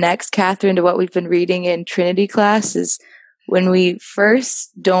think it connects, Catherine, to what we've been reading in Trinity class, is when we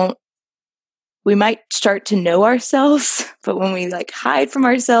first we might start to know ourselves, but when we like hide from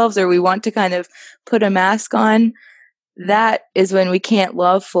ourselves, or we want to kind of put a mask on, that is when we can't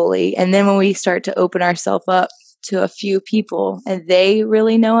love fully. And then when we start to open ourselves up to a few people and they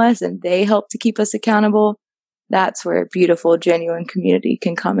really know us and they help to keep us accountable, that's where beautiful, genuine community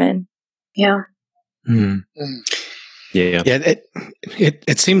can come in. Yeah. Yeah.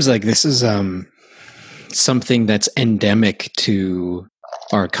 It seems like this is something that's endemic to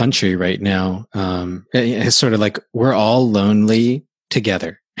our country right now. It's sort of like we're all lonely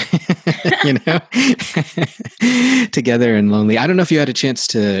together. You know, together and lonely. I don't know if you had a chance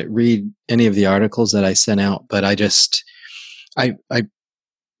to read any of the articles that I sent out, but I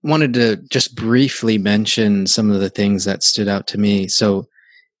wanted to just briefly mention some of the things that stood out to me. So,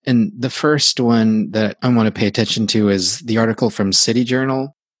 and the first one that I want to pay attention to is the article from City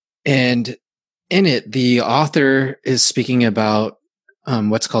Journal. And in it, the author is speaking about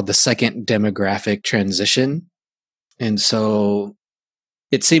what's called the second demographic transition. And so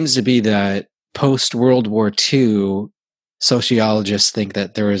it seems to be that post-World War II, sociologists think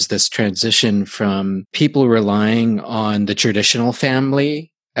that there was this transition from people relying on the traditional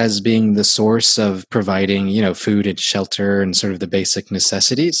family as being the source of providing, food and shelter and sort of the basic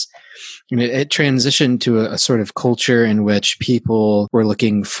necessities. And it transitioned to a sort of culture in which people were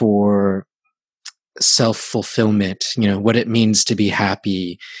looking for self-fulfillment, what it means to be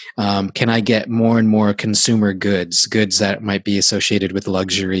happy. Can I get more and more consumer goods that might be associated with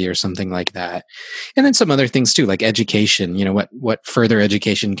luxury or something like that? And then some other things too, like education, what further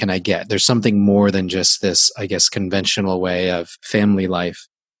education can I get? There's something more than just this, I guess, conventional way of family life.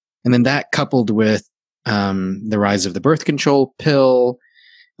 And then that coupled with the rise of the birth control pill,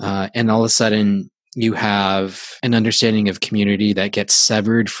 and all of a sudden you have an understanding of community that gets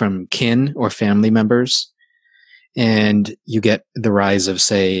severed from kin or family members. And you get the rise of,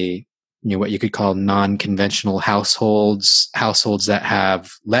 say, what you could call non-conventional households that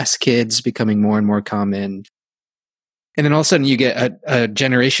have less kids becoming more and more common. And then all of a sudden you get a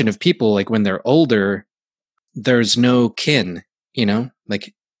generation of people, like when they're older, there's no kin,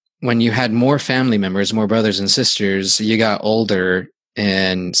 like when you had more family members, more brothers and sisters, you got older,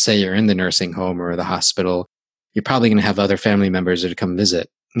 and say you're in the nursing home or the hospital, you're probably going to have other family members that come visit.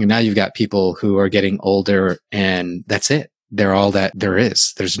 And now you've got people who are getting older, and that's it. They're all that there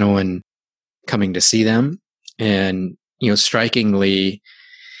is. There's no one coming to see them. And, strikingly,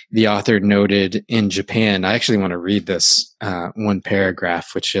 the author noted in Japan, I actually want to read this one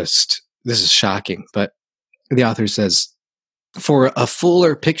paragraph, this is shocking, but the author says, For a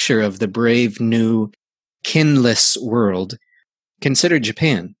fuller picture of the brave new kinless world, consider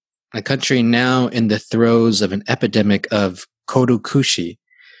Japan, a country now in the throes of an epidemic of kodokushi,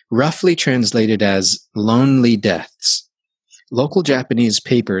 roughly translated as lonely deaths. Local Japanese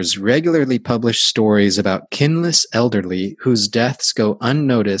papers regularly publish stories about kinless elderly whose deaths go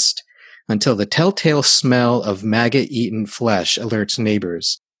unnoticed until the telltale smell of maggot-eaten flesh alerts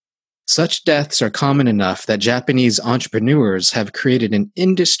neighbors. Such deaths are common enough that Japanese entrepreneurs have created an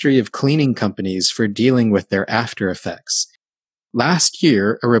industry of cleaning companies for dealing with their after effects. Last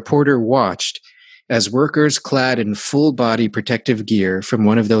year, a reporter watched as workers clad in full-body protective gear from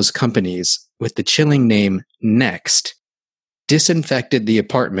one of those companies with the chilling name Next disinfected the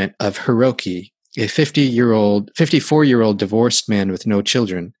apartment of Hiroki, a 54-year-old divorced man with no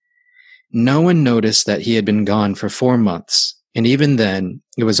children. No one noticed that he had been gone for 4 months, and even then,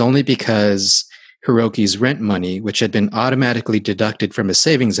 it was only because Hiroki's rent money, which had been automatically deducted from a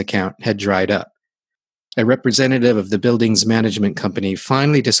savings account, had dried up. A representative of the building's management company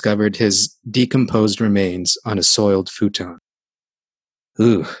finally discovered his decomposed remains on a soiled futon.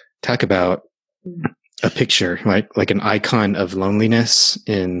 Ooh, talk about a picture, right? Like an icon of loneliness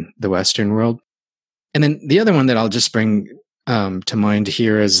in the Western world. And then the other one that I'll just bring to mind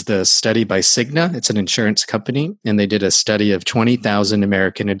here is the study by Cigna. It's an insurance company, and they did a study of 20,000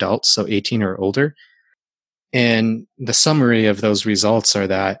 American adults, so 18 or older. And the summary of those results are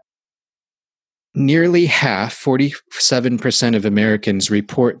that nearly half, 47% of Americans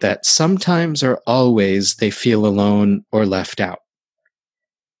report that sometimes or always they feel alone or left out.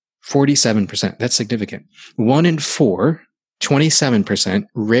 47%, that's significant. 1 in 4, 27%,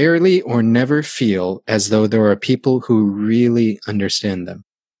 rarely or never feel as though there are people who really understand them.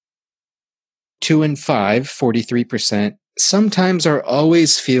 2 in 5, 43%, sometimes or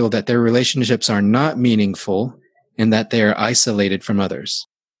always feel that their relationships are not meaningful and that they are isolated from others.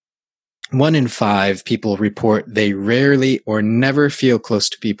 1 in 5 people report they rarely or never feel close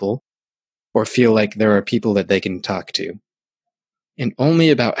to people or feel like there are people that they can talk to. And only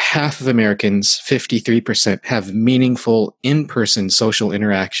about half of Americans, 53%, have meaningful in-person social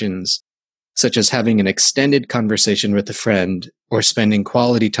interactions, such as having an extended conversation with a friend or spending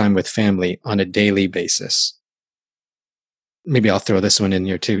quality time with family on a daily basis. Maybe I'll throw this one in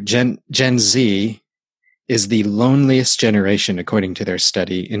here too. Gen Z is the loneliest generation, according to their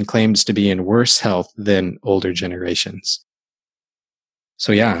study, and claims to be in worse health than older generations.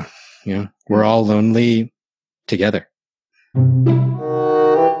 So yeah, we're all lonely together.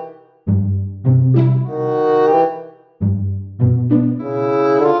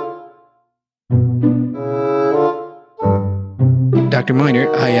 Dr.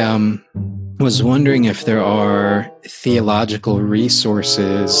 Miner, I was wondering if there are theological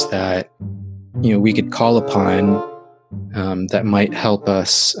resources that we could call upon that might help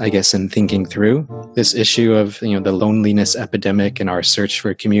us, I guess, in thinking through this issue of the loneliness epidemic and our search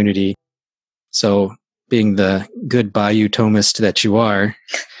for community. So, being the good Bayou Thomist that you are,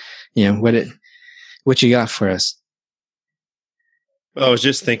 what you got for us? Well, I was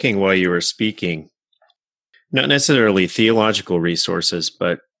just thinking while you were speaking, not necessarily theological resources,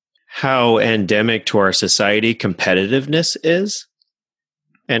 but how endemic to our society competitiveness is,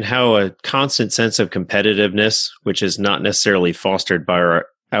 and how a constant sense of competitiveness, which is not necessarily fostered by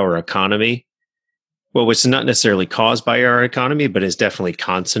our economy, which is not necessarily caused by our economy, but is definitely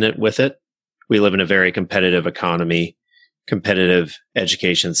consonant with it. We live in a very competitive economy, competitive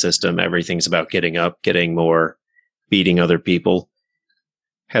education system. Everything's about getting up, getting more, beating other people.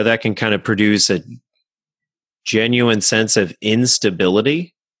 How that can kind of produce a genuine sense of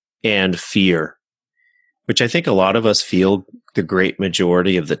instability and fear, which I think a lot of us feel the great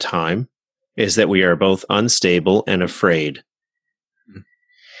majority of the time, is that we are both unstable and afraid.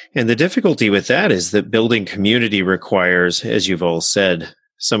 And the difficulty with that is that building community requires, as you've all said,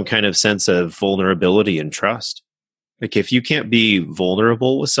 some kind of sense of vulnerability and trust. Like if you can't be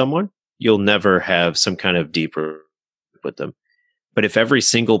vulnerable with someone, you'll never have some kind of deeper with them. But if every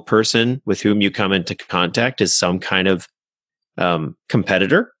single person with whom you come into contact is some kind of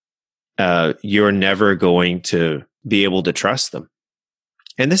competitor, you're never going to be able to trust them.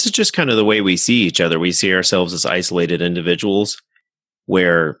 And this is just kind of the way we see each other. We see ourselves as isolated individuals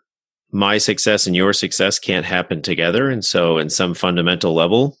where my success and your success can't happen together. And so in some fundamental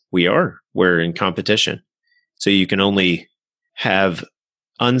level, we're in competition. So you can only have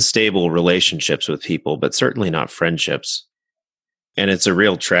unstable relationships with people, but certainly not friendships. And it's a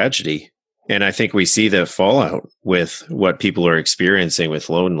real tragedy. And I think we see the fallout with what people are experiencing with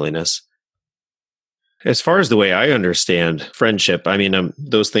loneliness. as far as the way I understand friendship, I mean,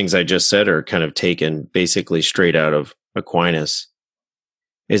 those things I just said are kind of taken basically straight out of Aquinas,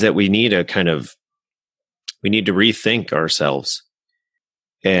 is that we need to rethink ourselves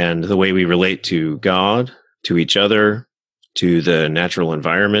and the way we relate to God, to each other, to the natural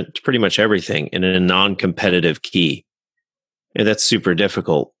environment, to pretty much everything in a non-competitive key. And that's super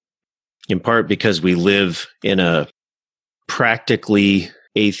difficult, in part because we live in a practically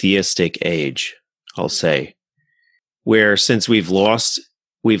atheistic age, I'll say, where since we've lost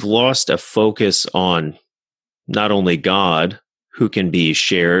a focus on not only God, who can be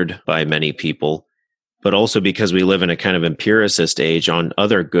shared by many people, but also because we live in a kind of empiricist age on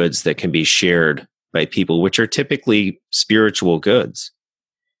other goods that can be shared by people, which are typically spiritual goods,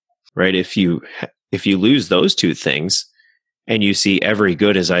 right? If you lose those two things and you see every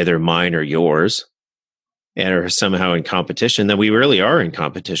good as either mine or yours and are somehow in competition, then we really are in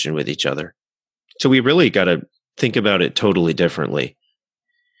competition with each other. So we really got to think about it totally differently.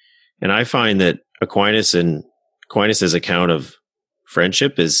 And I find that Aquinas's account of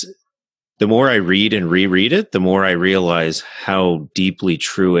friendship is, the more I read and reread it, the more I realize how deeply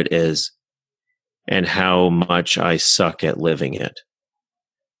true it is and how much I suck at living it.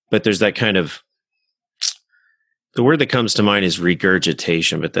 But there's that kind of, the word that comes to mind is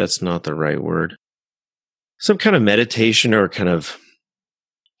regurgitation, but that's not the right word. Some kind of meditation, or kind of,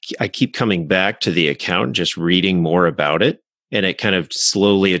 I keep coming back to the account, just reading more about it, and it kind of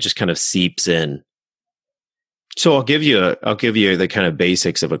slowly, it just kind of seeps in. So I'll give you the kind of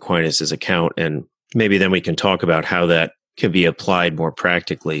basics of Aquinas's account, and maybe then we can talk about how that can be applied more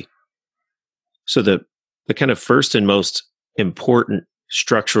practically. So the kind of first and most important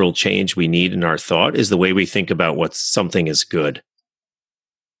structural change we need in our thought is the way we think about what something is good.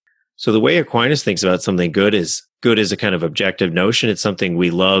 So the way Aquinas thinks about something good is a kind of objective notion. It's something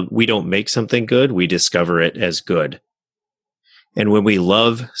we love. We don't make something good. We discover it as good. And when we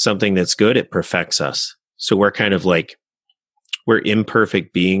love something that's good, it perfects us. So we're kind of like, we're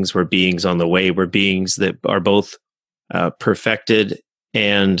imperfect beings. We're beings on the way. We're beings that are both perfected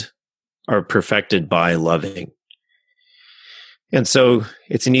and are perfected by loving. And so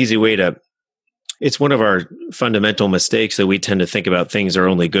it's an easy way it's one of our fundamental mistakes that we tend to think about things are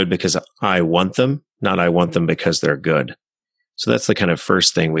only good because I want them, not I want them because they're good. So that's the kind of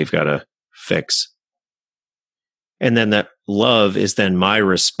first thing we've got to fix. And then that love is then my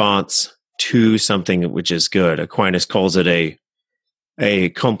response to something which is good. Aquinas calls it a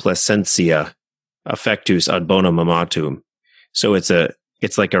complacentia affectus ad bonum amatum. So it's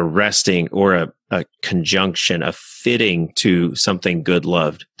like a resting or a conjunction, a fitting to something good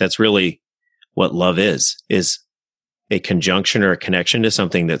loved. That's really what love is a conjunction or a connection to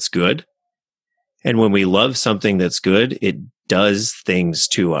something that's good. And when we love something that's good, it does things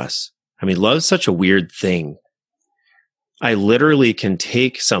to us. I mean, love's such a weird thing. I literally can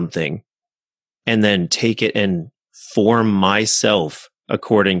take something and then take it and form myself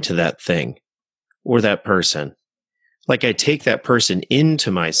according to that thing or that person. Like I take that person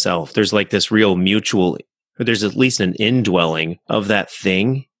into myself. There's like this real mutual, or there's at least an indwelling of that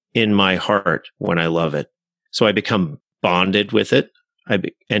thing in my heart when I love it. So I become bonded with it. I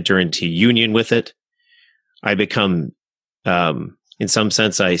enter into union with it. I become, in some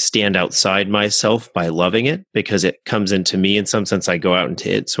sense, I stand outside myself by loving it because it comes into me. In some sense, I go out into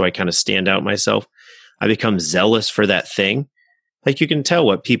it. So I kind of stand out myself. I become zealous for that thing. Like you can tell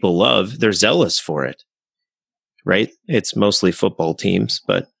what people love, they're zealous for it, right? It's mostly football teams,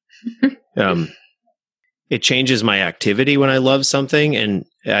 but it changes my activity when I love something, and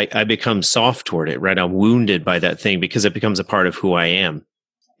I become soft toward it, right? I'm wounded by that thing because it becomes a part of who I am.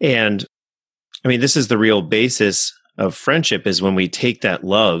 And I mean, this is the real basis of friendship, is when we take that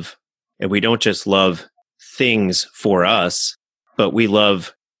love and we don't just love things for us, but we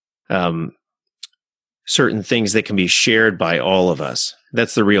love certain things that can be shared by all of us.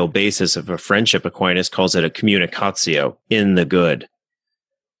 That's the real basis of a friendship. Aquinas calls it a communicatio in the good.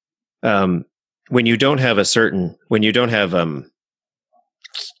 When you don't have a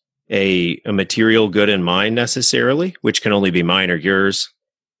material good in mind necessarily, which can only be mine or yours,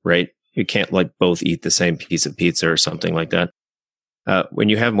 right? You can't like both eat the same piece of pizza or something like that. When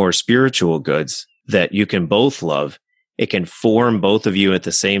you have more spiritual goods that you can both love, it can form both of you at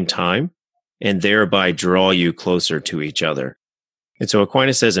the same time and thereby draw you closer to each other. And so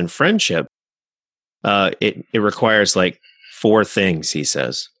Aquinas says in friendship, it requires like 4 things, he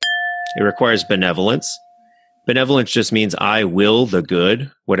says. It requires benevolence. Benevolence just means I will the good,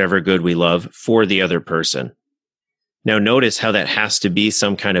 whatever good we love, for the other person. Now notice how that has to be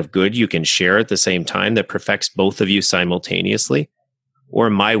some kind of good you can share at the same time that perfects both of you simultaneously. Or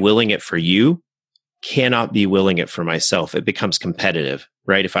my willing it for you cannot be willing it for myself. It becomes competitive,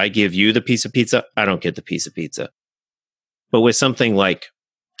 right? If I give you the piece of pizza, I don't get the piece of pizza. But with something like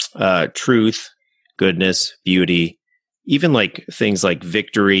truth, goodness, beauty, even like things like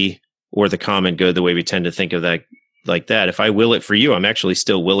victory or the common good, the way we tend to think of that like that, if I will it for you, I'm actually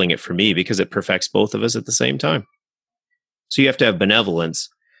still willing it for me because it perfects both of us at the same time. So you have to have benevolence.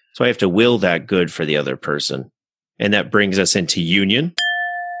 So I have to will that good for the other person. And that brings us into union.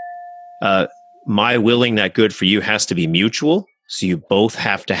 My willing that good for you has to be mutual. So you both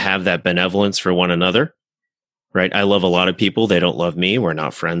have to have that benevolence for one another, right? I love a lot of people. They don't love me. We're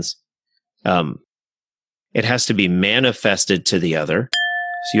not friends. It has to be manifested to the other.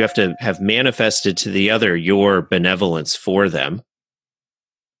 So you have to have manifested to the other your benevolence for them.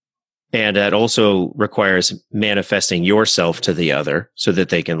 And that also requires manifesting yourself to the other so that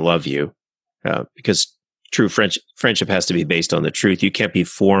they can love you. Because true friendship has to be based on the truth. You can't be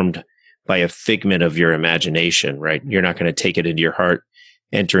formed by a figment of your imagination, right? You're not going to take it into your heart,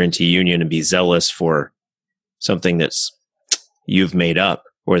 enter into union and be zealous for something that's you've made up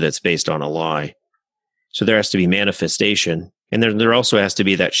or that's based on a lie. So there has to be manifestation. And there also has to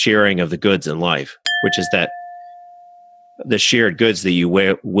be that sharing of the goods in life, which is that the shared goods that you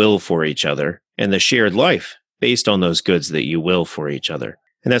will for each other and the shared life based on those goods that you will for each other.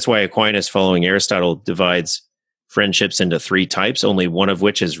 And that's why Aquinas, following Aristotle, divides friendships into 3 types, only one of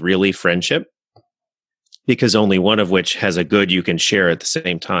which is really friendship, because only one of which has a good you can share at the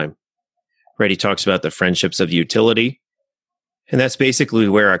same time. Right? He talks about the friendships of utility. And that's basically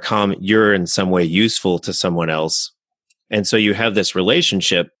where you're in some way useful to someone else. And so you have this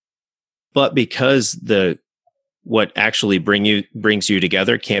relationship, but because what actually brings you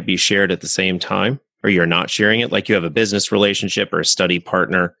together can't be shared at the same time, or you're not sharing it, like you have a business relationship or a study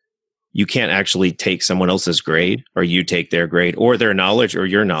partner, you can't actually take someone else's grade, or you take their grade, or their knowledge, or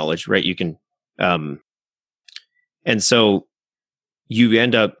your knowledge, right? You can, and so you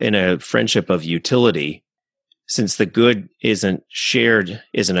end up in a friendship of utility. Since the good isn't shared,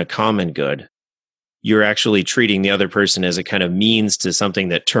 isn't a common good, you're actually treating the other person as a kind of means to something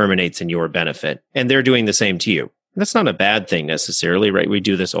that terminates in your benefit. And they're doing the same to you. That's not a bad thing necessarily, right? We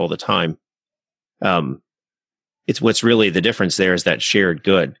do this all the time. It's what's really the difference there is that shared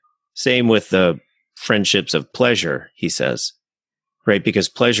good. Same with the friendships of pleasure, he says, right? Because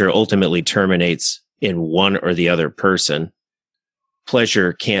pleasure ultimately terminates in one or the other person.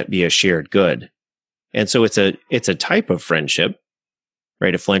 Pleasure can't be a shared good. And so it's a type of friendship,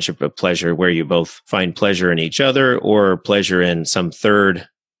 right? A friendship of pleasure where you both find pleasure in each other or pleasure in some third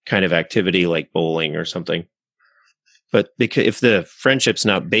kind of activity like bowling or something. But because if the friendship's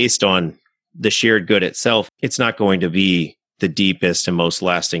not based on the shared good itself, it's not going to be the deepest and most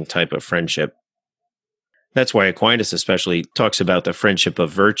lasting type of friendship. That's why Aquinas especially talks about the friendship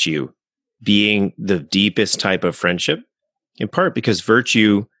of virtue being the deepest type of friendship, in part because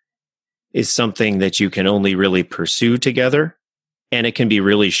virtue is something that you can only really pursue together, and it can be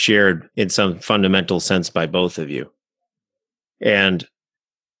really shared in some fundamental sense by both of you. And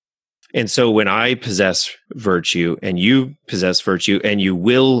so when I possess virtue and you possess virtue and you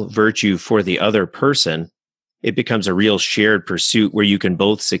will virtue for the other person, it becomes a real shared pursuit where you can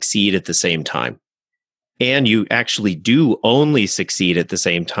both succeed at the same time. And you actually do only succeed at the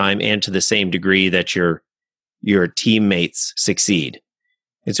same time and to the same degree that your teammates succeed.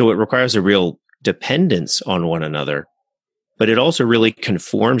 And so it requires a real dependence on one another, but it also really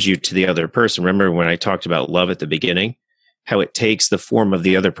conforms you to the other person. Remember when I talked about love at the beginning, how it takes the form of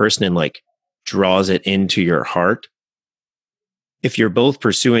the other person and like draws it into your heart? If you're both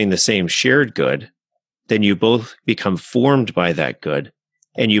pursuing the same shared good, then you both become formed by that good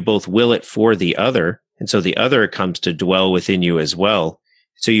and you both will it for the other. And so the other comes to dwell within you as well.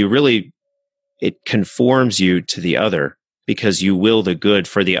 So it conforms you to the other, because you will the good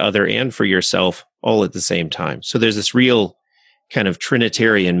for the other and for yourself all at the same time. So there's this real kind of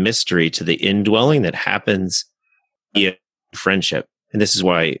Trinitarian mystery to the indwelling that happens in friendship. And this is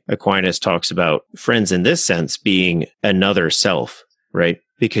why Aquinas talks about friends in this sense being another self, right?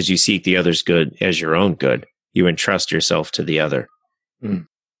 Because you seek the other's good as your own good. You entrust yourself to the other. Mm.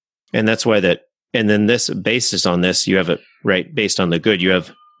 And that's why and then this, basis on this, you have it, right? Based on the good, you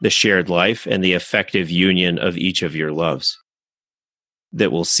have the shared life and the effective union of each of your loves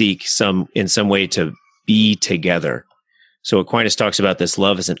that will seek in some way to be together. So Aquinas talks about this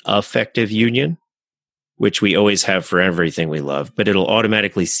love as an affective union, which we always have for everything we love, but it'll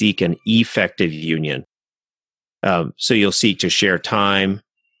automatically seek an effective union. So you'll seek to share time,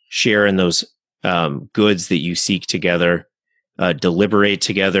 share in those goods that you seek together, deliberate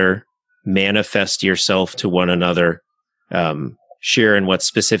together, manifest yourself to one another, share in what's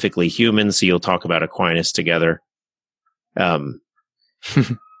specifically human. So you'll talk about Aquinas together. And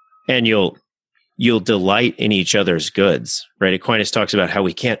you'll delight in each other's goods, right? Aquinas talks about how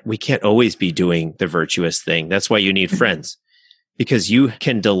we can't always be doing the virtuous thing. That's why you need friends, because you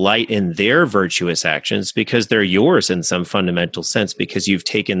can delight in their virtuous actions because they're yours in some fundamental sense, because you've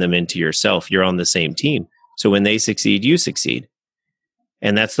taken them into yourself. You're on the same team. So when they succeed, you succeed.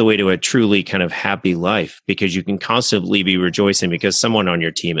 And that's the way to a truly kind of happy life, because you can constantly be rejoicing because someone on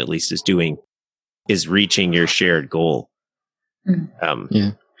your team at least is reaching your shared goal.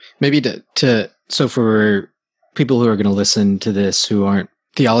 Yeah. Maybe so for people who are going to listen to this who aren't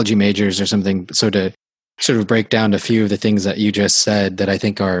theology majors or something, so to sort of break down a few of the things that you just said that I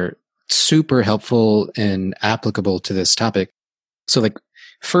think are super helpful and applicable to this topic. So like,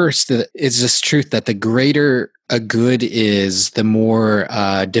 first is this truth that the greater a good is, the more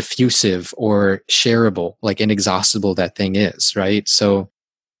diffusive or shareable, like inexhaustible that thing is, right? So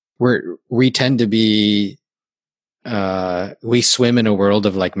we tend to be, we swim in a world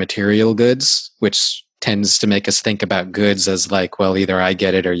of like material goods, which tends to make us think about goods as like, well, either I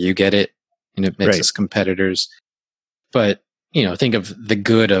get it or you get it, and it makes us competitors. But, think of the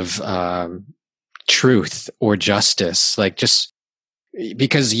good of truth or justice, like just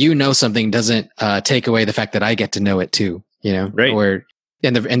because something doesn't take away the fact that I get to know it too, right?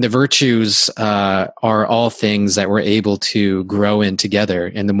 And the virtues are all things that we're able to grow in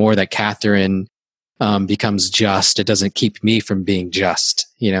together. And the more that Catherine becomes just, it doesn't keep me from being just,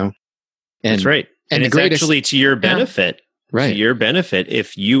 And that's right. And it's actually to your benefit, right? To your benefit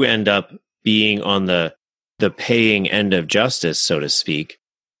if you end up being on the paying end of justice, so to speak,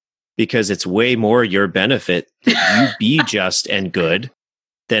 because it's way more your benefit that you be just and good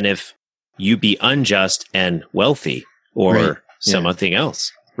than if you be unjust and wealthy or something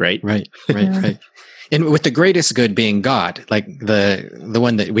else, right? Right. And with the greatest good being God, like the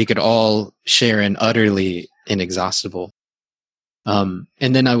one that we could all share in, utterly inexhaustible. And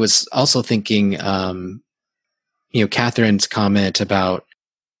then I was also thinking, Catherine's comment about,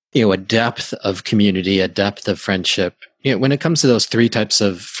 a depth of community, a depth of friendship. When it comes to those three types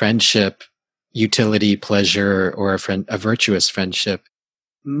of friendship, utility, pleasure, or a virtuous friendship,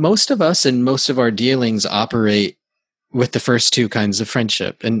 most of us and most of our dealings operate with the first two kinds of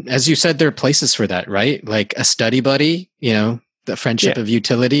friendship. And as you said, there are places for that, right? Like a study buddy, the friendship of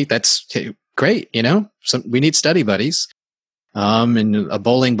utility. That's great. We need study buddies. And a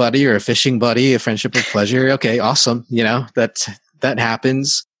bowling buddy or a fishing buddy, a friendship of pleasure. Okay, awesome. That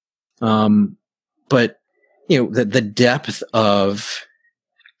happens. But the depth of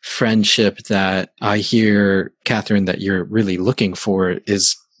friendship that I hear, Catherine, that you're really looking for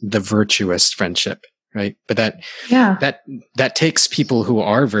is the virtuous friendship, right? But that takes people who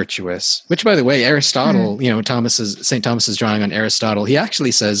are virtuous, which, by the way, Aristotle, St. Thomas is drawing on Aristotle. He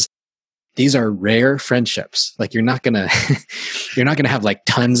actually says these are rare friendships. Like you're not gonna have like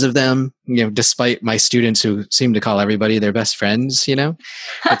tons of them, despite my students who seem to call everybody their best friends,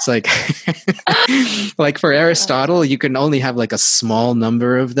 It's like, like for Aristotle, you can only have like a small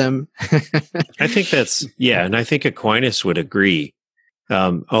number of them. I think and I think Aquinas would agree.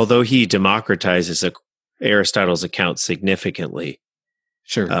 Although he democratizes Aristotle's account significantly.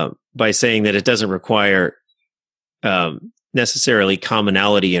 Sure. By saying that it doesn't require, necessarily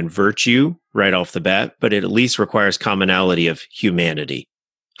commonality and virtue right off the bat, but it at least requires commonality of humanity.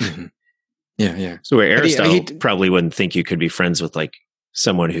 Mm-hmm. Yeah. So where Aristotle probably wouldn't think you could be friends with like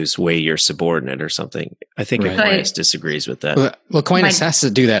someone who's way your subordinate or something. I think Aquinas disagrees with that. Well, Aquinas has to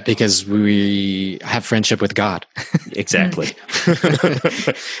do that because we have friendship with God. Exactly.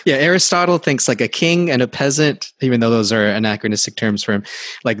 Yeah, Aristotle thinks like a king and a peasant, even though those are anachronistic terms for him,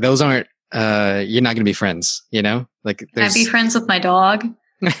 like those aren't, you're not going to be friends, Like, can I be friends with my dog?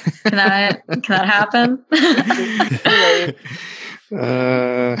 Can that happen?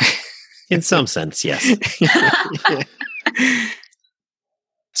 In some sense, yes.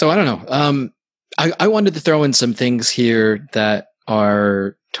 So I don't know. I wanted to throw in some things here that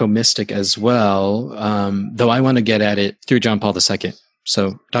are Thomistic as well, though I want to get at it through John Paul II.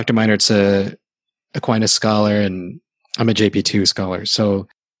 So Dr. Meinert's a Aquinas scholar, and I'm a JP2 scholar. So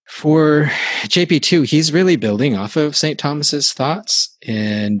for JP2, he's really building off of St. Thomas's thoughts,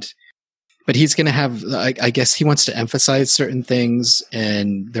 but he's going to have, I guess he wants to emphasize certain things,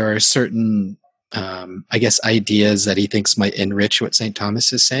 and there are certain, ideas that he thinks might enrich what St.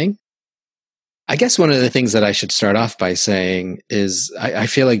 Thomas is saying. I guess one of the things that I should start off by saying is I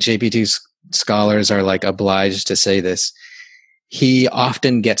feel like JP2 scholars are like obliged to say this. He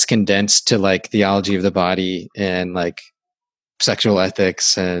often gets condensed to like theology of the body and like sexual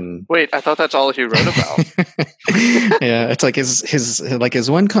ethics and Wait, I thought that's all he wrote about. yeah, it's like his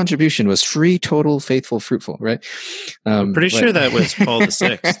one contribution was free, total, faithful, fruitful, right? I'm pretty sure that was Paul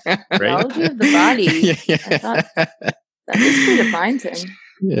VI, right? Theology of the body. Yeah. I thought that basically defines him.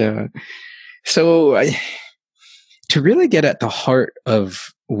 Yeah. So to really get at the heart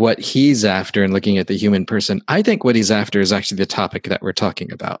of what he's after and looking at the human person, I think what he's after is actually the topic that we're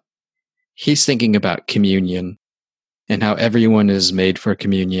talking about. He's thinking about communion and how everyone is made for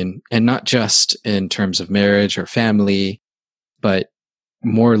communion, and not just in terms of marriage or family, but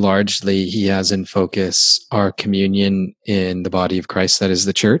more largely, he has in focus our communion in the body of Christ, that is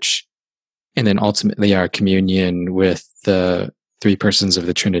the church, and then ultimately our communion with the three persons of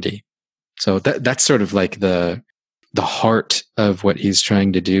the Trinity. So that's sort of like the heart of what he's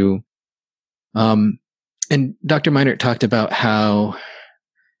trying to do. And Dr. Meinert talked about how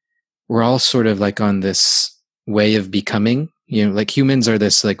we're all sort of like on this way of becoming, like humans are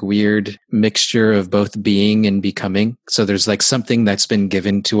this like weird mixture of both being and becoming. So there's like something that's been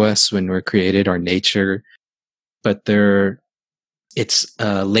given to us when we're created, our nature, but it's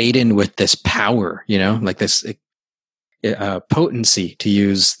laden with this power, like this potency, to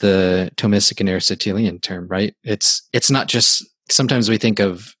use the Thomistic and Aristotelian term, right? It's not just, sometimes we think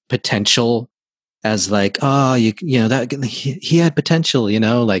of potential as like, oh, that he had potential,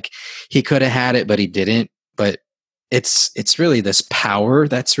 like he could have had it, but he didn't. But it's really this power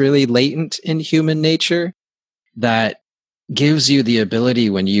that's really latent in human nature that gives you the ability,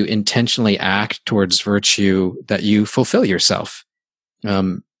 when you intentionally act towards virtue, that you fulfill yourself.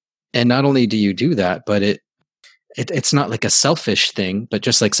 And not only do you do that, but it's not like a selfish thing, but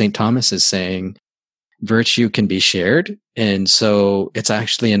just like St. Thomas is saying, virtue can be shared. And so it's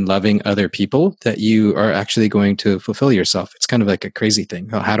actually in loving other people that you are actually going to fulfill yourself. It's kind of like a crazy thing.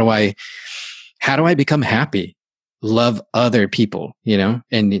 How do I become happy? Love other people,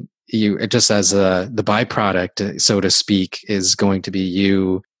 and you just as the byproduct, so to speak, is going to be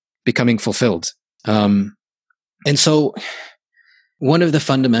you becoming fulfilled. And so one of the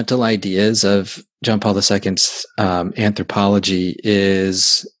fundamental ideas of John Paul II's anthropology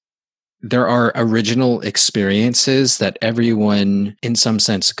is there are original experiences that everyone in some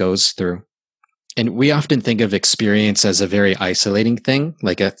sense goes through. And we often think of experience as a very isolating thing.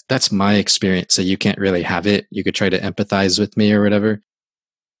 Like that's my experience, so you can't really have it. You could try to empathize with me or whatever.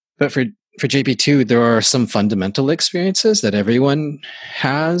 But for JP2, there are some fundamental experiences that everyone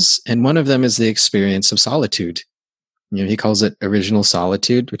has. And one of them is the experience of solitude. He calls it original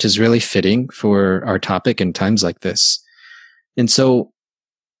solitude, which is really fitting for our topic in times like this. And so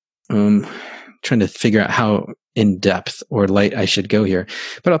trying to figure out how in depth or light I should go here,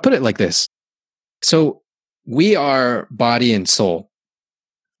 but I'll put it like this. So we are body and soul,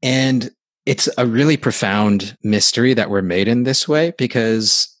 and it's a really profound mystery that we're made in this way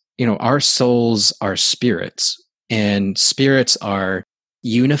because, our souls are spirits, and spirits are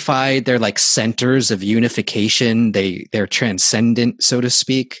unified. They're like centers of unification. They're transcendent, so to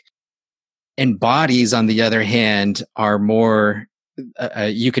speak. And bodies, on the other hand, are more,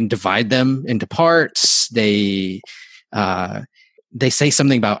 you can divide them into parts. They say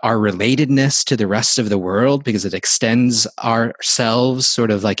something about our relatedness to the rest of the world because it extends ourselves sort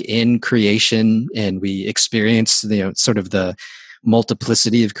of like in creation, and we experience sort of the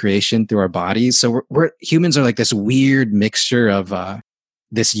multiplicity of creation through our bodies. So humans are like this weird mixture of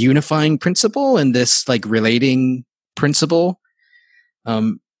this unifying principle and this like relating principle.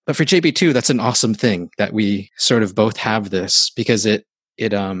 But for JP2, that's an awesome thing that we sort of both have this, because it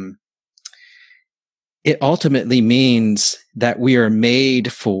ultimately means that we are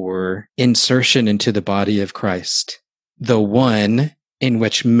made for insertion into the body of Christ, the one in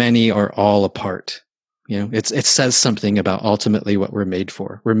which many are all a part. It says something about ultimately what we're made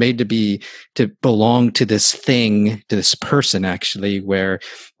for. We're made to belong to this thing, to this person, actually, where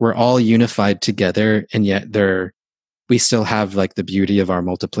we're all unified together, and yet we still have like the beauty of our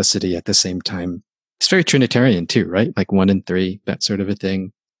multiplicity at the same time. It's very Trinitarian too, right? Like 1 and 3, that sort of a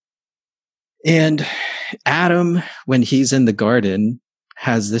thing. And Adam, when he's in the garden,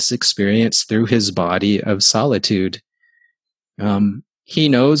 has this experience through his body of solitude. He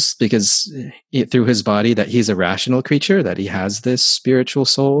knows because through his body that he's a rational creature, that he has this spiritual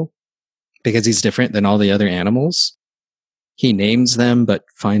soul because he's different than all the other animals. He names them, but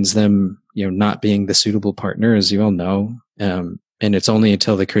finds them, not being the suitable partner, as you all know. And it's only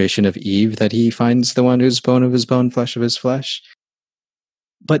until the creation of Eve that he finds the one who's bone of his bone, flesh of his flesh.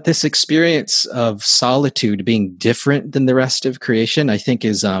 But this experience of solitude being different than the rest of creation, I think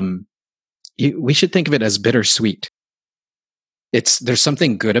is, we should think of it as bittersweet. There's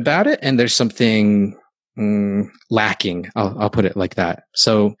something good about it, and there's something lacking. I'll put it like that.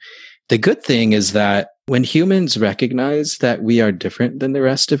 So the good thing is that when humans recognize that we are different than the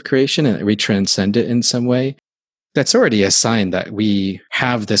rest of creation and that we transcend it in some way, that's already a sign that we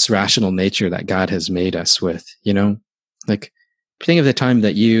have this rational nature that God has made us with, you know? Like, think of the time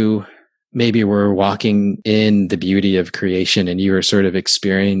that you maybe were walking in the beauty of creation and you were sort of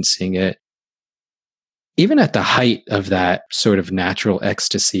experiencing it. Even at the height of that sort of natural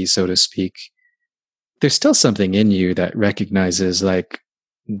ecstasy, so to speak, there's still something in you that recognizes, like,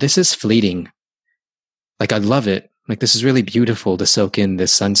 this is fleeting. Like, I love it. Like, this is really beautiful to soak in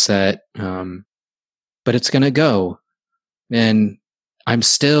this sunset. But it's going to go. And I'm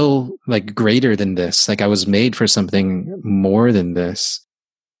still like greater than this. Like, I was made for something more than this.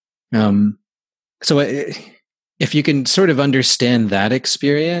 So if you can sort of understand that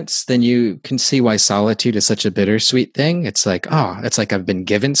experience, then you can see why solitude is such a bittersweet thing. It's like, it's like I've been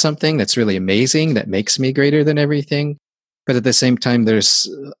given something that's really amazing that makes me greater than everything. But at the same time, there's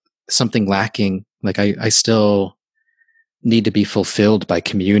something lacking. Like, I still need to be fulfilled by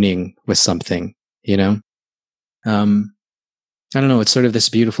communing with something, you know? I don't know. It's sort of this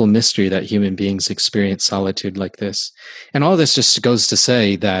beautiful mystery that human beings experience solitude like this. And all this just goes to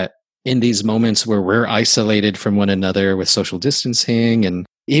say that in these moments where we're isolated from one another with social distancing and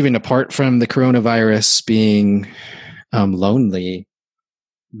even apart from the coronavirus being lonely,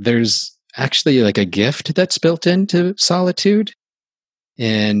 there's actually like a gift that's built into solitude.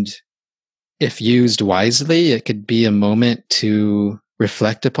 And if used wisely, it could be a moment to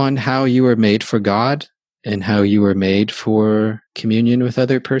reflect upon how you were made for God and how you were made for communion with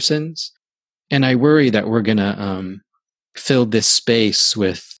other persons. And I worry that we're going to fill this space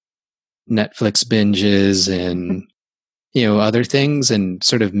with Netflix binges and, you know, other things and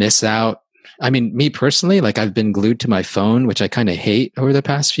sort of miss out. I mean, me personally, like, I've been glued to my phone, which I kind of hate over the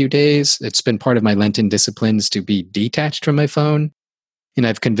past few days. It's been part of my Lenten disciplines to be detached from my phone. And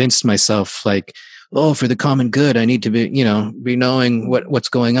I've convinced myself, like, for the common good, I need to be knowing what's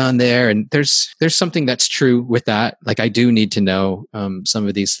going on there. And there's something that's true with that. Like, I do need to know some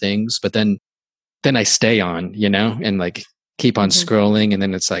of these things, but then I stay on, and like keep on scrolling. And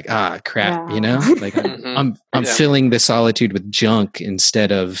then it's like, crap, like I'm filling the solitude with junk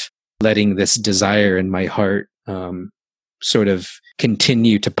instead of letting this desire in my heart sort of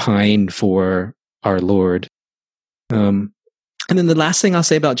continue to pine for our Lord. And then the last thing I'll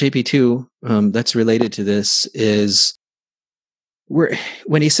say about JP2 that's related to this is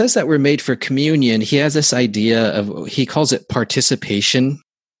when he says that we're made for communion, he has this idea of, he calls it participation.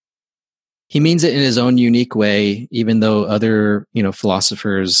 He means it in his own unique way, even though other,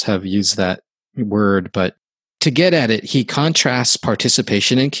 philosophers have used that word. But to get at it, he contrasts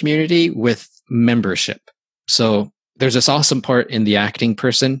participation in community with membership. So there's this awesome part in The Acting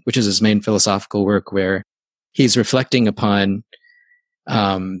Person, which is his main philosophical work, where he's reflecting upon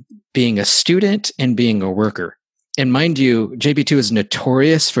being a student and being a worker. And mind you, JP2 is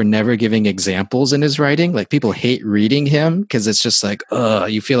notorious for never giving examples in his writing. Like, people hate reading him because it's just like,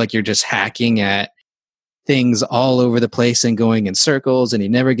 you feel like you're just hacking at things all over the place and going in circles, and he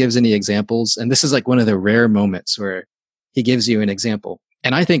never gives any examples. And this is like one of the rare moments where he gives you an example.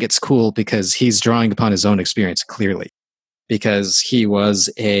 And I think it's cool because he's drawing upon his own experience clearly, because he was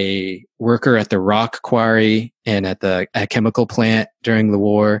a worker at the rock quarry and at a chemical plant during the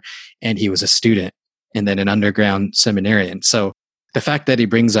war, and he was a student and then an underground seminarian. So the fact that he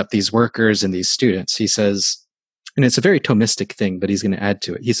brings up these workers and these students, he says, and it's a very Thomistic thing, but he's going to add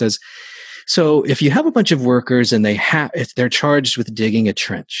to it. He says, so if you have a bunch of workers and if they're charged with digging a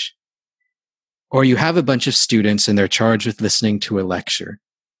trench, or you have a bunch of students and they're charged with listening to a lecture,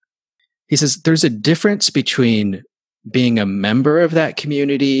 he says, there's a difference between being a member of that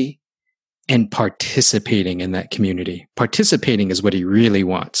community and participating in that community. Participating is what he really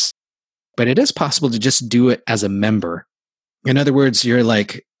wants. But it is possible to just do it as a member. In other words, you're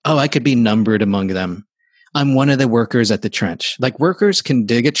like, I could be numbered among them. I'm one of the workers at the trench. Like, workers can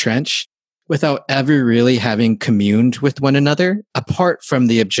dig a trench without ever really having communed with one another, apart from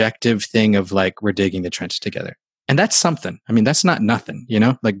the objective thing of like, we're digging the trench together. And that's something. I mean, that's not nothing,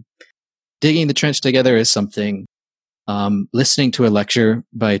 like digging the trench together is something. Listening to a lecture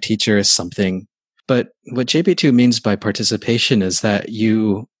by a teacher is something. But what JP2 means by participation is that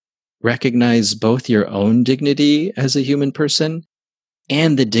you recognize both your own dignity as a human person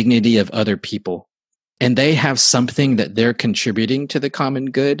and the dignity of other people. And they have something that they're contributing to the common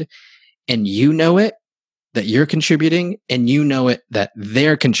good. And you know it, that you're contributing, and you know it, that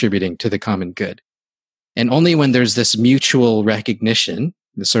they're contributing to the common good. And only when there's this mutual recognition,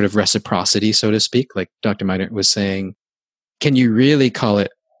 the sort of reciprocity, so to speak, like Dr. Meinert was saying, can you really call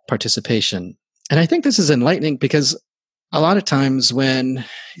it participation? And I think this is enlightening because a lot of times when,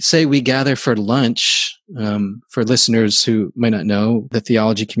 say, we gather for lunch, for listeners who might not know, the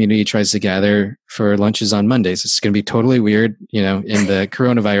theology community tries to gather for lunches on Mondays. It's going to be totally weird, in the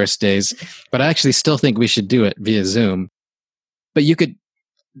coronavirus days, but I actually still think we should do it via Zoom. But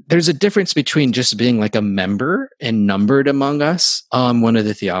there's a difference between just being like a member and numbered among us. I'm one of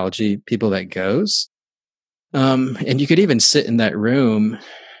the theology people that goes. And you could even sit in that room,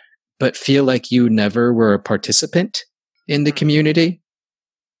 but feel like you never were a participant in the community.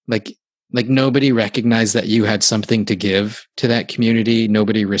 Like nobody recognized that you had something to give to that community.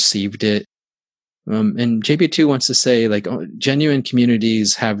 Nobody received it. And JP2 wants to say, like, genuine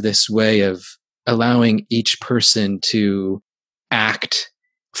communities have this way of allowing each person to act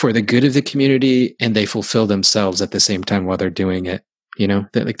for the good of the community, and they fulfill themselves at the same time while they're doing it.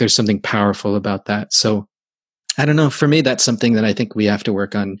 That there's something powerful about that. So I don't know. For me, that's something that I think we have to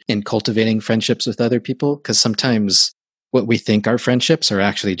work on in cultivating friendships with other people, because sometimes what we think are friendships are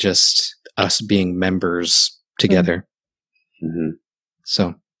actually just us being members together. Mm-hmm.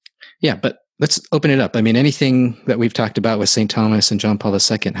 So, yeah, but let's open it up. I mean, anything that we've talked about with St. Thomas and John Paul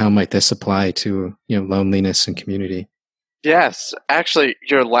II, how might this apply to, loneliness and community? Yes, actually,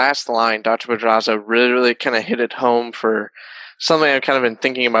 your last line, Dr. Pedraza, really kind of hit it home for something I've kind of been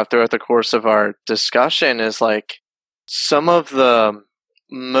thinking about throughout the course of our discussion is like some of the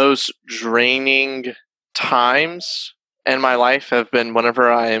most draining times in my life have been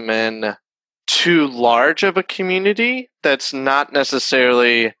whenever I'm in too large of a community that's not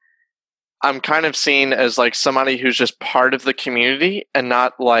necessarily, I'm kind of seen as like somebody who's just part of the community and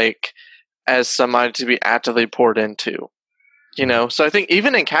not like as somebody to be actively poured into. So I think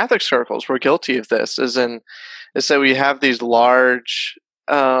even in Catholic circles, we're guilty of this, is that we have these large,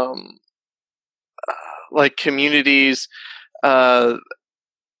 like communities, at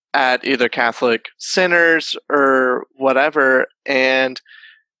either Catholic centers or whatever, and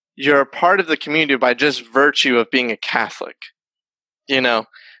you're a part of the community by just virtue of being a Catholic.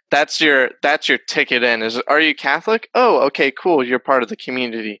 That's your ticket in. Are you Catholic? Oh, okay, cool. You're part of the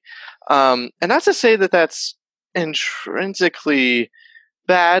community. And not to say that that's intrinsically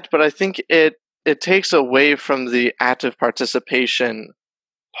bad, but I think it takes away from the active participation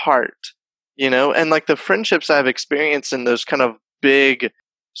part, and like the friendships I've experienced in those kind of big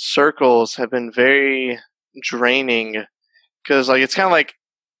circles have been very draining, because like it's kind of like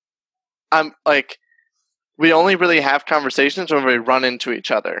I'm like we only really have conversations when we run into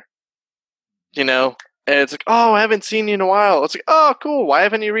each other, and it's like, oh, I haven't seen you in a while. It's like, oh, cool. Why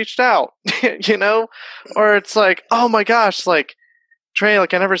haven't you reached out? Or it's like, oh my gosh, like, Trey,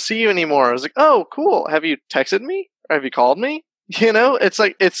 like I never see you anymore. I was like, oh, cool. Have you texted me? Or have you called me? It's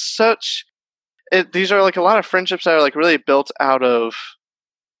like, these are like a lot of friendships that are like really built out of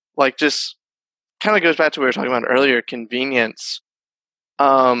like just kind of goes back to what we were talking about earlier, convenience.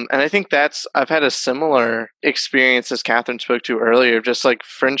 And I think I've had a similar experience as Catherine spoke to earlier, just like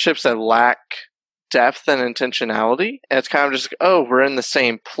friendships that lack depth and intentionality. And it's kind of just like, oh, we're in the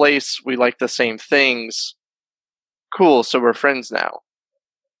same place. We like the same things. Cool. So we're friends now,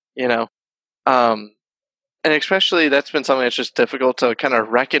 and especially that's been something that's just difficult to kind of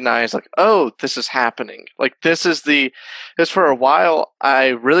recognize, like, oh, this is happening. Like because for a while, I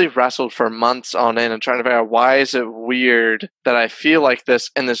really wrestled for months on end and trying to figure out why is it weird that I feel like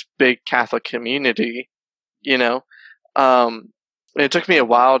this in this big Catholic community, it took me a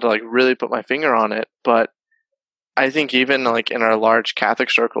while to like really put my finger on it, but I think even like in our large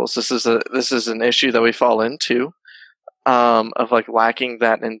Catholic circles, this is an issue that we fall into, of like lacking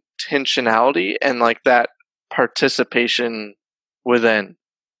that intentionality and like that participation within.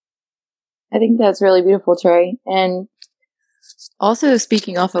 I think that's really beautiful, Trey. And also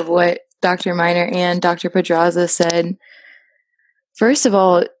speaking off of what Dr. Miner and Dr. Pedraza said, first of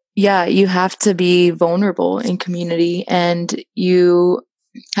all, yeah, you have to be vulnerable in community, and you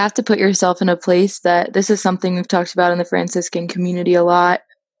have to put yourself in a place that this is something we've talked about in the Franciscan community a lot,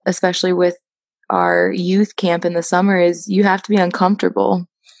 especially with our youth camp in the summer, is you have to be uncomfortable.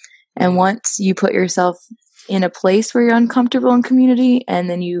 And once you put yourself in a place where you're uncomfortable in community and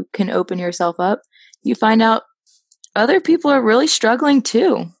then you can open yourself up, you find out other people are really struggling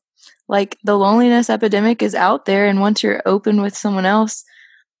too. Like the loneliness epidemic is out there, and once you're open with someone else,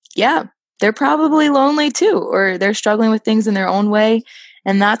 yeah, they're probably lonely too, or they're struggling with things in their own way.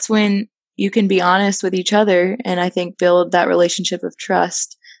 And that's when you can be honest with each other and I think build that relationship of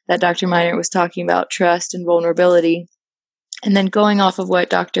trust that Dr. Miner was talking about, trust and vulnerability. And then going off of what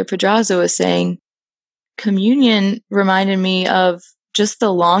Dr. Pedraza was saying, communion reminded me of just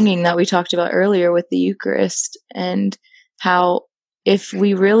the longing that we talked about earlier with the Eucharist, and how if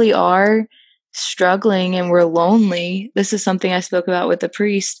we really are struggling and we're lonely, this is something I spoke about with the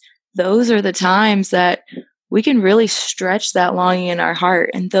priest. Those are the times that we can really stretch that longing in our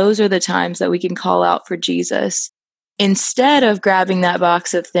heart. And those are the times that we can call out for Jesus. Instead of grabbing that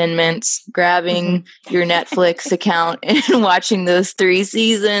box of Thin Mints, grabbing your Netflix account and watching those 3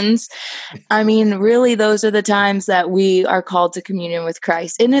 seasons. I mean, really, those are the times that we are called to communion with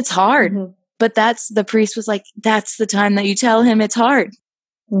Christ. And it's hard. But the priest was like, that's the time that you tell him it's hard.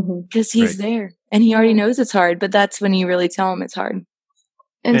 Because he's there. And he already knows it's hard. But that's when you really tell him it's hard.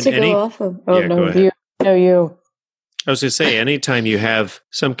 And to go off of... Oh, yeah, no, you. No, you. I was going to say, anytime you have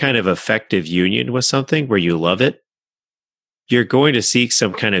some kind of affective union with something where you love it, you're going to seek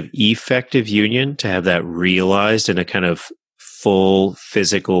some kind of effective union to have that realized in a kind of full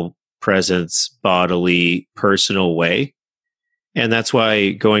physical presence, bodily, personal way. And that's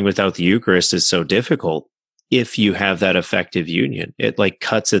why going without the Eucharist is so difficult. If you have that affective union, it like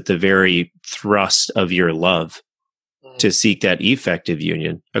cuts at the very thrust of your love to seek that effective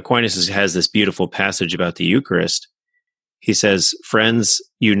union. Aquinas has this beautiful passage about the Eucharist. He says, friends,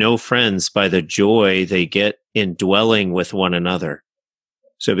 you know friends by the joy they get in dwelling with one another.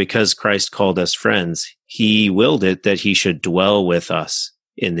 So because Christ called us friends, he willed it that he should dwell with us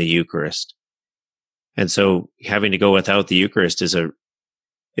in the Eucharist. And so having to go without the Eucharist is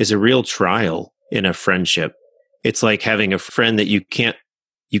a real trial in a friendship. It's like having a friend that you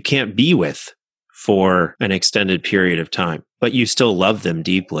can't be with for an extended period of time, but you still love them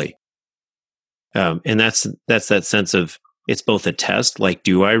deeply. And that's that sense of, it's both a test, like,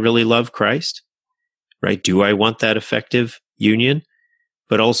 do I really love Christ? Right? Do I want that effective union?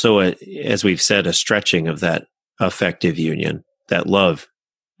 But also, as we've said, a stretching of that effective union, that love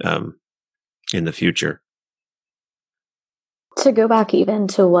in the future. To go back even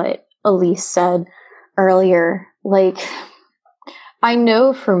to what Elise said earlier, like, I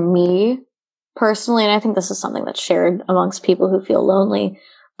know for me personally, and I think this is something that's shared amongst people who feel lonely,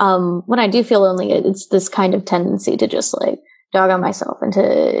 when I do feel lonely, it's this kind of tendency to just like dog on myself and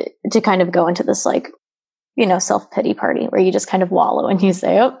to kind of go into this like, you know, self-pity party where you just kind of wallow and you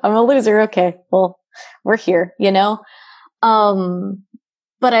say, oh, I'm a loser. Okay, well, we're here, you know?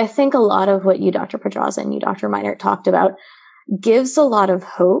 But I think a lot of what you, Dr. Pedraza, and you, Dr. Meinert, talked about gives a lot of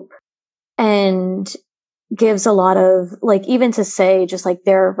hope and gives a lot of, like, even to say just like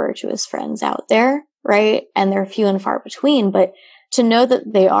there are virtuous friends out there, right? And they're few and far between, but to know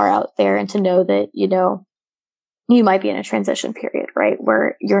that they are out there and to know that, you know, you might be in a transition period, right?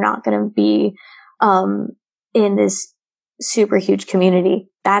 Where you're not going to be in this super huge community.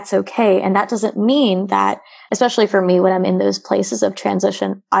 That's okay. And that doesn't mean that, especially for me, when I'm in those places of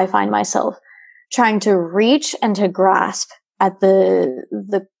transition, I find myself trying to reach and to grasp at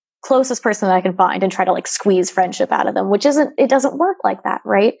the closest person that I can find and try to like squeeze friendship out of them, it doesn't work like that,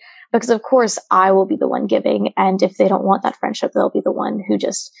 right? Because of course I will be the one giving. And if they don't want that friendship, they'll be the one who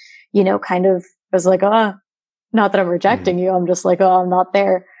just, you know, kind of was like, not that I'm rejecting you. I'm just like, I'm not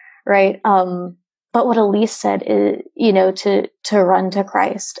there. Right. But what Elise said is, you know, to run to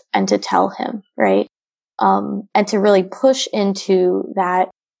Christ and to tell him, right? And to really push into that,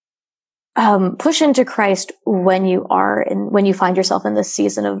 push into Christ when you find yourself in this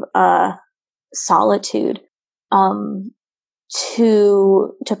season of, solitude, to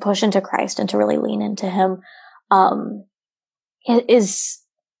push into Christ and to really lean into him, it is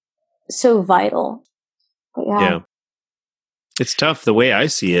so vital. But yeah. It's tough the way I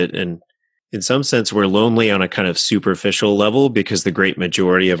see it. And in some sense, we're lonely on a kind of superficial level because the great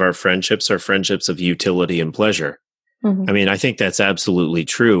majority of our friendships are friendships of utility and pleasure. Mm-hmm. I mean, I think that's absolutely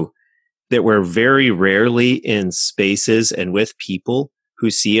true, that we're very rarely in spaces and with people who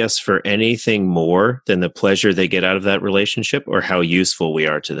see us for anything more than the pleasure they get out of that relationship or how useful we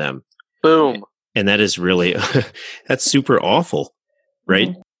are to them. Boom. And that is really, that's super awful, right?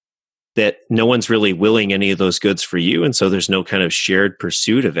 Mm-hmm. That no one's really willing any of those goods for you. And so there's no kind of shared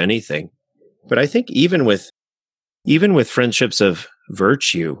pursuit of anything. But I think even with friendships of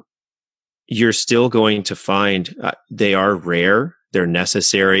virtue, you're still going to find they are rare. They're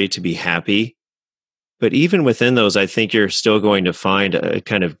necessary to be happy. But even within those, I think you're still going to find a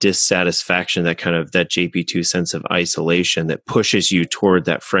kind of dissatisfaction, that JP2 sense of isolation that pushes you toward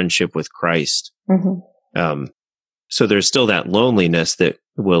that friendship with Christ. Mm-hmm. So there's still that loneliness that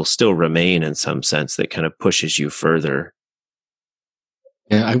will still remain in some sense that kind of pushes you further.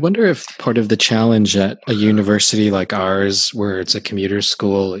 Yeah, I wonder if part of the challenge at a university like ours, where it's a commuter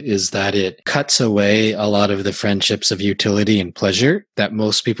school, is that it cuts away a lot of the friendships of utility and pleasure that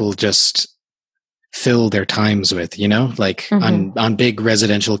most people just fill their times with, like on big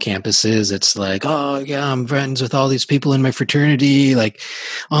residential campuses. It's like, oh yeah, I'm friends with all these people in my fraternity. Like,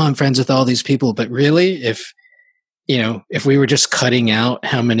 oh, I'm friends with all these people. But really, if we were just cutting out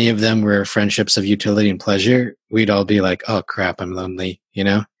how many of them were friendships of utility and pleasure, we'd all be like, oh crap, I'm lonely,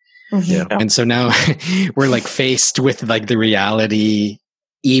 Yeah. And so now we're like faced with like the reality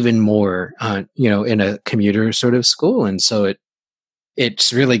even more, in a commuter sort of school. And so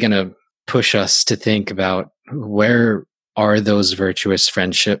it's really going to push us to think about where are those virtuous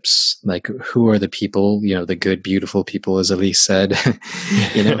friendships? Like, who are the people, the good, beautiful people, as Elise said,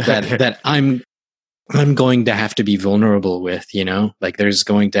 that I'm going to have to be vulnerable with, like there's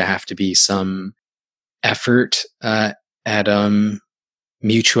going to have to be some effort at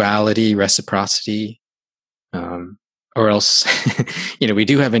mutuality, reciprocity, or else, we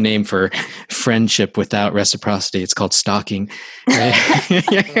do have a name for friendship without reciprocity. It's called stalking, right?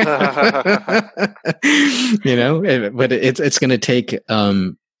 But it's going to take,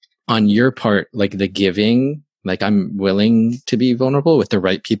 on your part, like the giving, like I'm willing to be vulnerable with the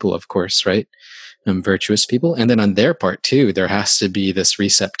right people, of course, right? Virtuous people. And then on their part too, there has to be this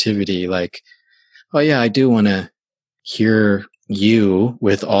receptivity, like, oh yeah, I do want to hear you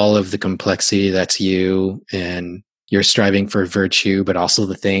with all of the complexity that's you, and you're striving for virtue, but also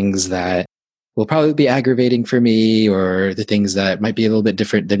the things that will probably be aggravating for me, or the things that might be a little bit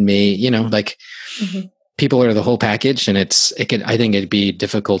different than me, like people are the whole package. And I think it'd be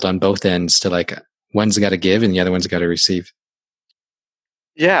difficult on both ends to like, one's got to give and the other one's got to receive.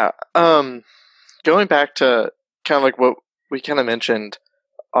 Yeah. Going back to kind of like what we kind of mentioned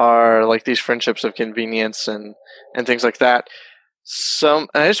are like these friendships of convenience and things like that. And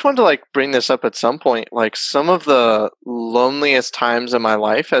I just wanted to like bring this up at some point. Like some of the loneliest times in my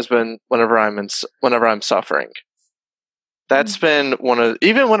life has been whenever I'm suffering. That's been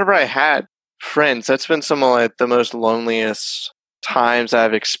even whenever I had friends, that's been some of like the most loneliest times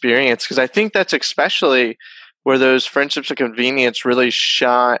I've experienced. Because I think that's especially where those friendships of convenience really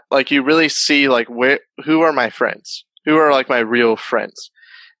shine. Like you really see like who are my friends? Who are like my real friends?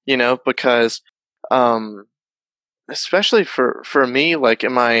 Because especially for me, like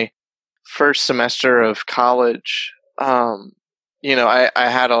in my first semester of college, I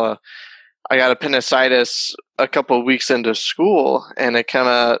got appendicitis a couple of weeks into school, and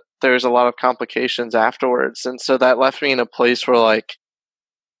there's a lot of complications afterwards. And so that left me in a place where like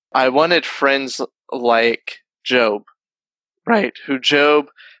I wanted friends like Job, right? Who Job,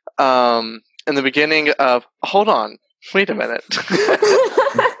 in the beginning of, hold on, wait a minute.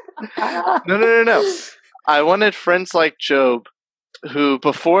 No. I wanted friends like Job who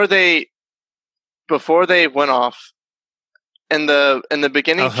before they went off in the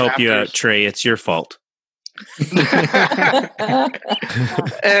beginning. I'll help you out, Trey. It's your fault.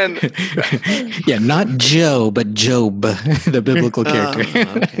 And yeah, not Joe, but Job, the biblical character.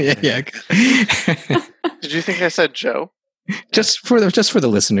 Okay. Yeah. Did you think I said Joe? Just for the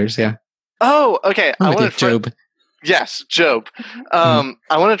listeners, yeah. Oh, okay. I wanted Job. Yes, Job. I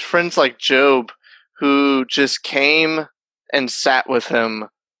wanted friends like Job who just came and sat with him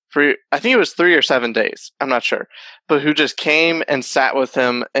for, I think it was 3 or 7 days. I'm not sure. But who just came and sat with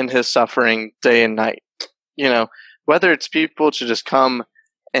him in his suffering day and night. Whether it's people to just come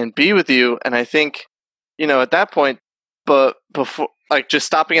and be with you. And I think, at that point, but before, like just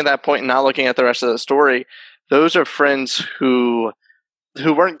stopping at that point and not looking at the rest of the story, those are friends who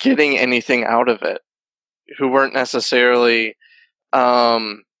weren't getting anything out of it, who weren't necessarily,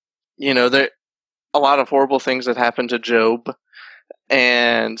 there a lot of horrible things that happened to Job,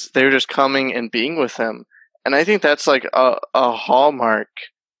 and they were just coming and being with him. And I think that's like a hallmark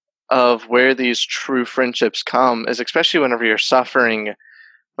of where these true friendships come, is especially whenever you're suffering,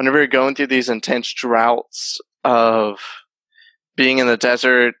 whenever you're going through these intense droughts of being in the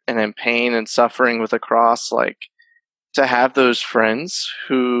desert and in pain and suffering with a cross, like to have those friends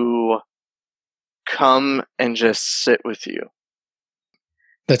who come and just sit with you.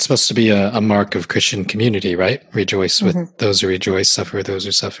 That's supposed to be a mark of Christian community, right? Rejoice with those who rejoice, suffer with those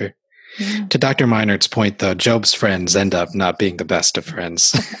who suffer. Yeah. To Dr. Meinert's point, though, Job's friends end up not being the best of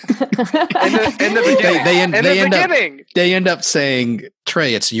friends. in the beginning, they end up saying,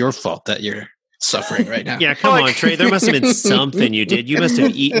 Trey, it's your fault that you're suffering right now. Yeah, come on, Trey. There must have been something you did. You must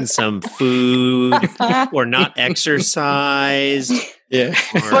have eaten some food or not exercised. Yeah.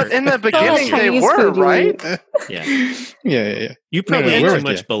 But in the beginning, they were, right? Yeah. You probably ate too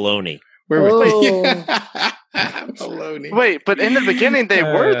much bologna. Bologna. Wait, but in the beginning they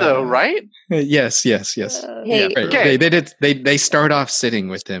were though, right? Yes. Hey, right. Okay. They start off sitting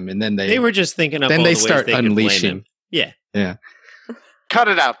with him, and then they were just thinking up. Then all they the start ways they unleashing. Yeah. Cut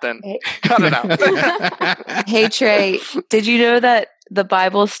it out then. Cut it out. Hey, Trey, did you know that the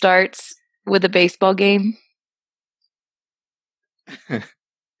Bible starts with a baseball game?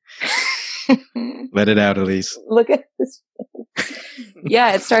 Let it out, Elise. Look at this.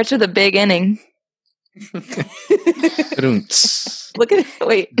 Yeah, it starts with a big inning. Look at it.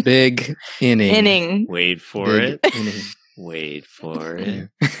 Wait. Big inning. Wait for big it. Inning. Wait for it.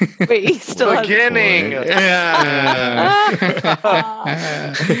 Wait, he still beginning.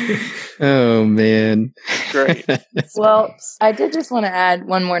 Oh man. Great. Well, I did just want to add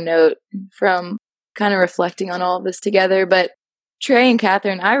one more note from kind of reflecting on all of this together, but Trey and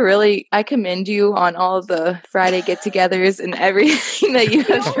Catherine, I commend you on all of the Friday get-togethers and everything that you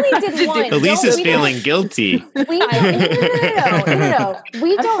have. We only did one. Elise is feeling guilty. No. We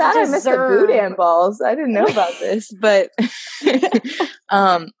don't I missed the boudin balls. I didn't know about this, but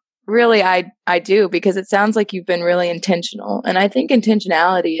really, I do, because it sounds like you've been really intentional, and I think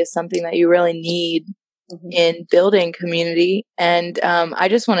intentionality is something that you really need in building community. And I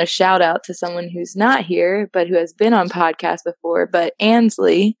just want to shout out to someone who's not here, but who has been on podcasts before, but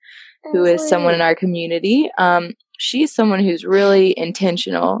Ansley, who is someone in our community. She's someone who's really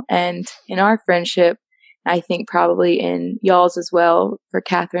intentional, and in our friendship, I think probably in y'all's as well, for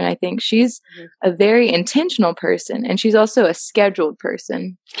Catherine, I think she's a very intentional person, and she's also a scheduled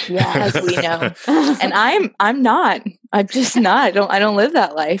person, as we know. And I'm not. I'm just not. I don't live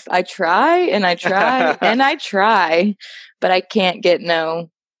that life. I try and I try and I try, but I can't get no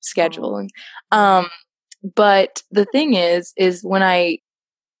scheduling. But the thing is when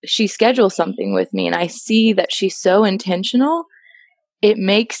she schedules something with me and I see that she's so intentional, it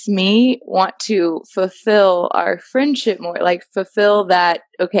makes me want to fulfill our friendship more, like fulfill that,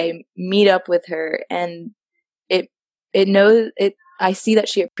 okay, meet up with her. And I see that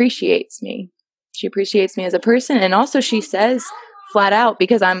she appreciates me. She appreciates me as a person. And also she says flat out,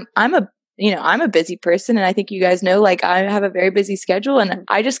 because I'm a busy person. And I think you guys know, like, I have a very busy schedule, and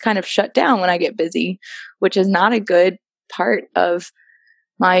I just kind of shut down when I get busy, which is not a good part of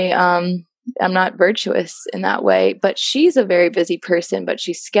my, I'm not virtuous in that way. But she's a very busy person, but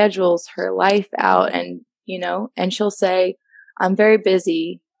she schedules her life out, and she'll say, I'm very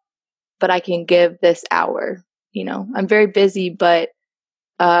busy, but I can give this hour. I'm very busy, but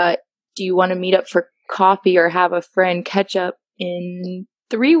do you want to meet up for coffee or have a friend catch up in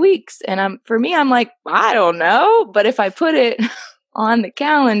 3 weeks? And I'm like, I don't know. But if I put it on the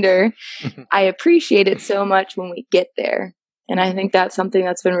calendar, I appreciate it so much when we get there. And I think that's something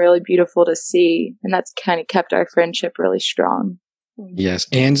that's been really beautiful to see. And that's kind of kept our friendship really strong. Yes.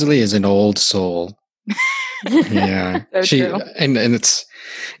 Ansley is an old soul. Yeah. So true. And it's,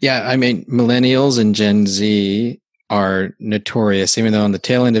 I mean, millennials and Gen Z are notorious, even though on the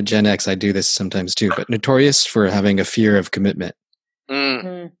tail end of Gen X, I do this sometimes too, but notorious for having a fear of commitment.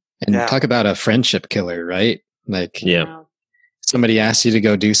 And talk about a friendship killer, right? Like, somebody asks you to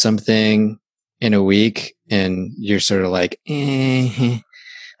go do something in a week and you're sort of like, I'm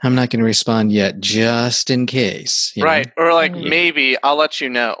not going to respond yet, just in case. Right. Know? Or like, maybe I'll let you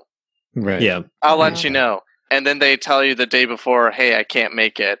know. Right. Yeah. I'll let you know. And then they tell you the day before, hey, I can't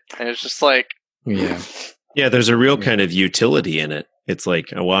make it. And it's just like, yeah, there's a real kind of utility in it. It's like,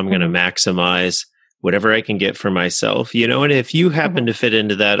 well, I'm going to maximize whatever I can get for myself, and if you happen to fit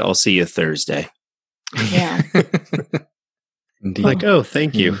into that, I'll see you Thursday. Yeah. Like, oh,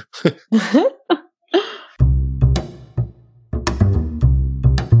 thank you.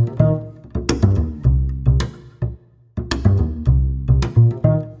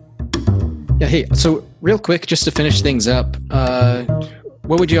 Yeah. Hey, so real quick, just to finish things up,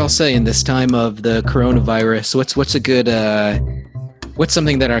 what would you all say in this time of the coronavirus? What's a good, what's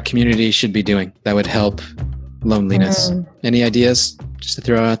something that our community should be doing that would help loneliness? Any ideas just to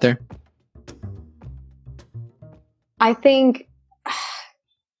throw out there? I think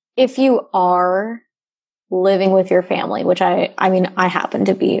if you are living with your family, which I happen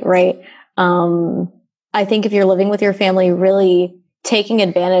to be, right? I think if you're living with your family, really taking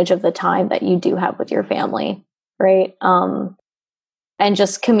advantage of the time that you do have with your family, right? And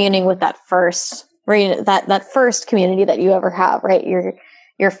just communing with that first, right? That first community that you ever have, right?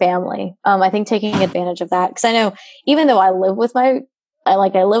 Your family. I think taking advantage of that, because I know even though I live with my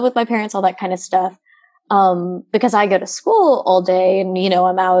parents, all that kind of stuff. Because I go to school all day and,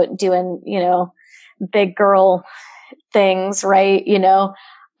 I'm out doing, big girl things, right?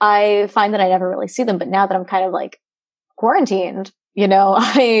 I find that I never really see them, but now that I'm kind of like quarantined,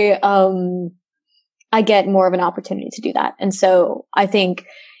 I get more of an opportunity to do that. And so I think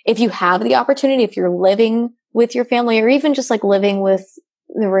if you have the opportunity, if you're living with your family or even just like living with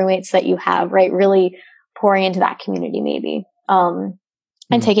the roommates that you have, right? Really pouring into that community maybe.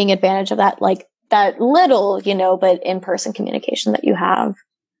 and taking advantage of that, like that little, but in-person communication that you have.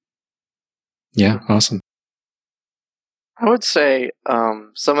 Yeah, awesome. I would say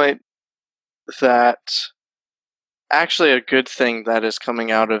something that actually a good thing that is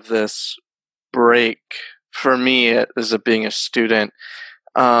coming out of this break for me as being a student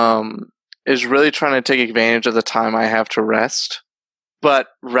is really trying to take advantage of the time I have to rest, but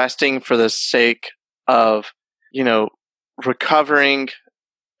resting for the sake of, recovering,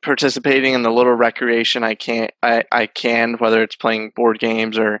 participating in the little recreation I can, whether it's playing board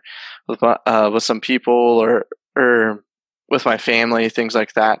games or with some people or with my family, things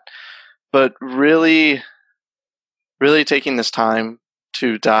like that. But really, really taking this time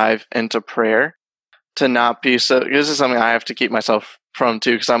to dive into prayer, to not be so. This is something I have to keep myself from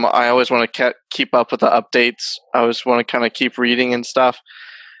too, because I always want to keep up with the updates. I always want to kind of keep reading and stuff.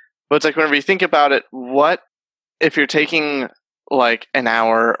 But it's like whenever you think about it, what if you're taking like an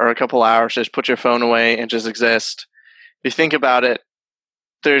hour or a couple hours to just put your phone away and just exist? If you think about it,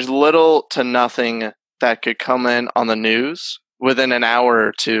 there's little to nothing that could come in on the news within an hour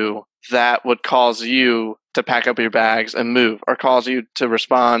or two that would cause you to pack up your bags and move, or cause you to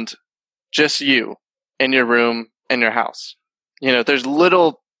respond, just you in your room, in your house. There's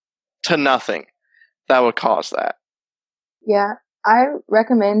little to nothing that would cause that. Yeah, I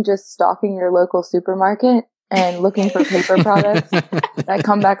recommend just stalking your local supermarket and looking for paper products that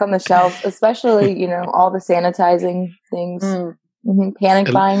come back on the shelves, especially, all the sanitizing things.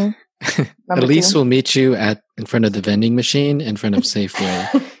 Panic buying. Elise will meet you in front of the vending machine in front of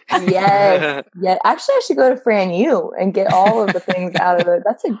Safeway. Yes. Yeah. Actually, I should go to Fran U and get all of the things out of it.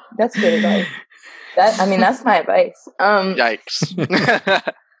 That's good advice. That's my advice.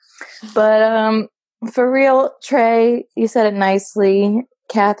 Yikes. But for real, Trey, you said it nicely.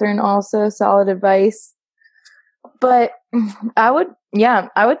 Catherine also, solid advice. But I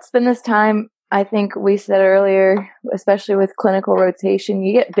would spend this time, I think we said earlier, especially with clinical rotation,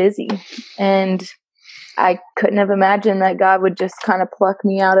 you get busy. And I couldn't have imagined that God would just kind of pluck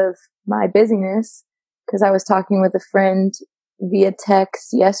me out of my busyness, because I was talking with a friend via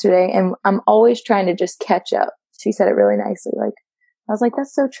text yesterday, and I'm always trying to just catch up. She said it really nicely. Like, I was like,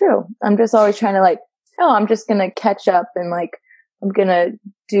 that's so true. I'm just always trying to I'm just going to catch up, and I'm going to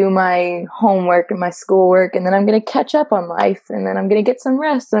do my homework and my schoolwork, and then I'm going to catch up on life, and then I'm going to get some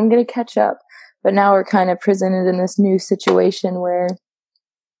rest, and I'm going to catch up. But now we're kind of presented in this new situation where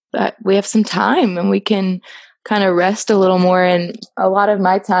we have some time and we can kind of rest a little more. And a lot of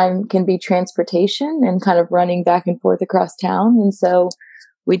my time can be transportation and kind of running back and forth across town. And so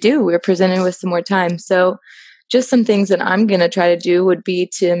we're presented with some more time. So just some things that I'm going to try to do would be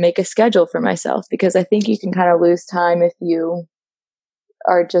to make a schedule for myself, because I think you can kind of lose time if you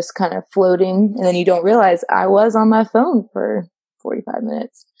are just kind of floating and then you don't realize I was on my phone for 45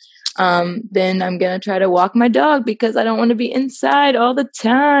 minutes. Then I'm going to try to walk my dog because I don't want to be inside all the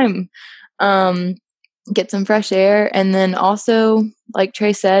time. Get some fresh air. And then also, like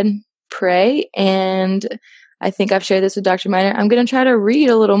Trey said, pray. And I think I've shared this with Dr. Miner. I'm going to try to read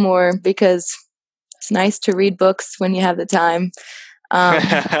a little more, because it's nice to read books when you have the time.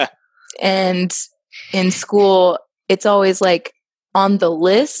 And in school, it's always like on the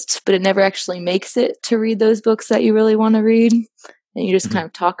list, but it never actually makes it to read those books that you really want to read. And you just kind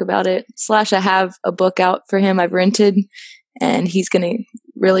of talk about it. / I have a book out for him I've rented, and he's going to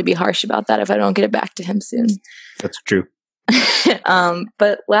really be harsh about that if I don't get it back to him soon. That's true.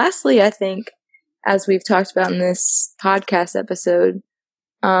 But lastly, I think, as we've talked about in this podcast episode,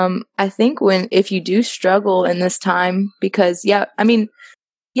 I think if you do struggle in this time, because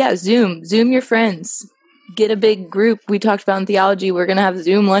Zoom your friends, get a big group. We talked about in theology, we're going to have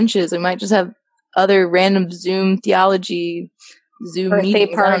Zoom lunches. We might just have other random Zoom theology Zoom birthday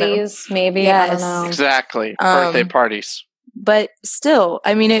meetings, parties, maybe. Yes. I don't know. Exactly. Birthday parties. But still,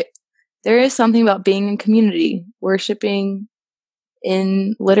 there is something about being in community, worshiping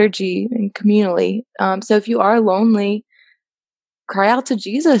in liturgy and communally. So if you are lonely, cry out to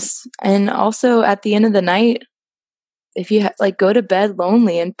Jesus. And also at the end of the night, if you go to bed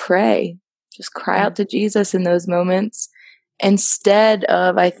lonely and pray, just cry out to Jesus in those moments, instead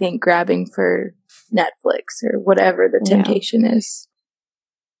of, I think, grabbing for Netflix or whatever the temptation is.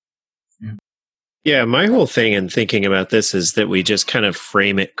 Yeah, my whole thing in thinking about this is that we just kind of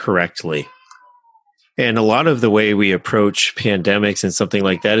frame it correctly. And a lot of the way we approach pandemics and something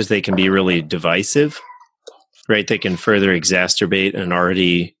like that is they can be really divisive, right? They can further exacerbate an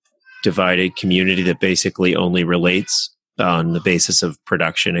already divided community that basically only relates on the basis of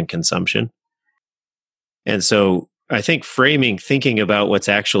production and consumption. And so I think thinking about what's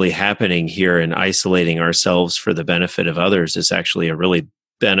actually happening here and isolating ourselves for the benefit of others is actually a really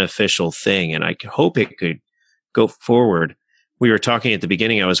beneficial thing, and I hope it could go forward. We were talking at the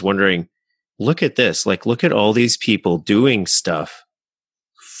beginning, I was wondering, look at this, like, look at all these people doing stuff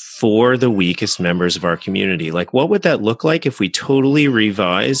for the weakest members of our community. Like, what would that look like if we totally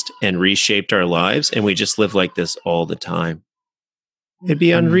revised and reshaped our lives and we just live like this all the time? It'd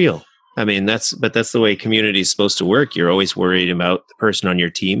be unreal. I mean, that's the way community is supposed to work. You're always worried about the person on your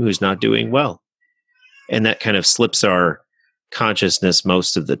team who's not doing well. And that kind of slips our consciousness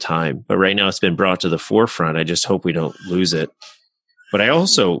most of the time. But right now it's been brought to the forefront. I just hope we don't lose it. But I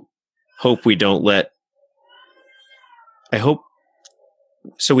also hope we don't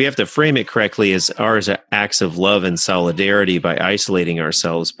so we have to frame it correctly as ours acts of love and solidarity by isolating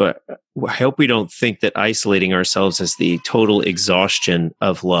ourselves. But I hope we don't think that isolating ourselves is the total exhaustion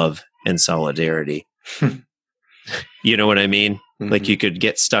of love and solidarity. You know what I mean? Mm-hmm. Like, you could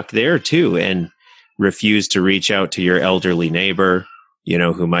get stuck there too and refuse to reach out to your elderly neighbor,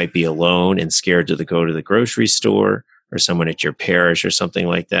 who might be alone and scared to go to the grocery store, or someone at your parish or something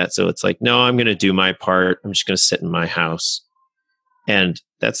like that. So it's like, no, I'm going to do my part. I'm just going to sit in my house. And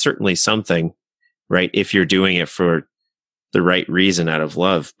that's certainly something, right? If you're doing it for the right reason out of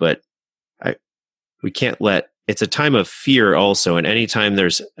love. But we can't it's a time of fear also. And anytime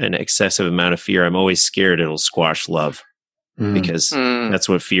there's an excessive amount of fear, I'm always scared it'll squash love, because that's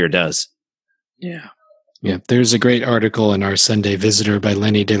what fear does. Yeah. Yeah. There's a great article in our Sunday Visitor by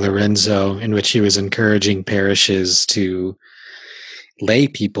Lenny De Lorenzo, in which he was encouraging parishes to lay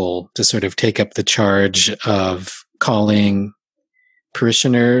people to sort of take up the charge of calling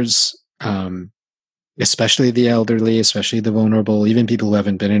parishioners, especially the elderly, especially the vulnerable, even people who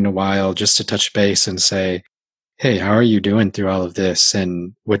haven't been in a while, just to touch base and say, hey, how are you doing through all of this?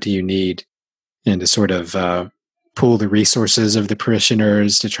 And what do you need? And to sort of pool the resources of the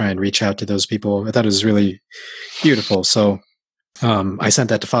parishioners to try and reach out to those people. I thought it was really beautiful. So I sent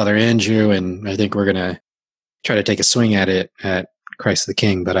that to Father Andrew, and I think we're going to try to take a swing at it at Christ the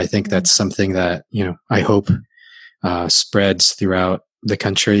King. But I think that's something that, I hope spreads throughout the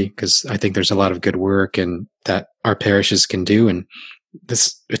country, because I think there's a lot of good work and that our parishes can do. And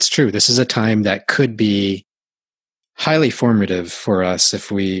it's true. This is a time that could be highly formative for us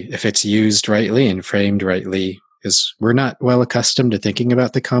if it's used rightly and framed rightly, because we're not well accustomed to thinking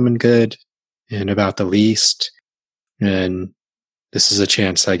about the common good and about the least. And this is a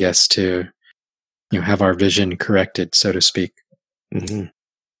chance, I guess, to have our vision corrected, so to speak. Mm-hmm.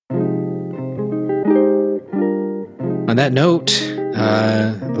 On that note,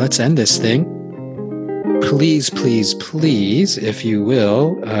 let's end this thing. Please, please, please, if you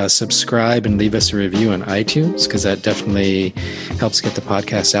will, subscribe and leave us a review on iTunes, because that definitely helps get the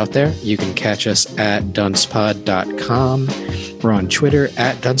podcast out there. You can catch us at duncepod.com. We're on Twitter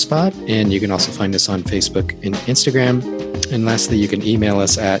at Duncepod, and you can also find us on Facebook and Instagram. And lastly, you can email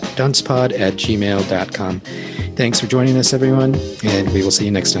us at duncepod@gmail.com. Thanks for joining us, everyone, and we will see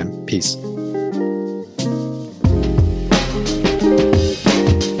you next time. Peace.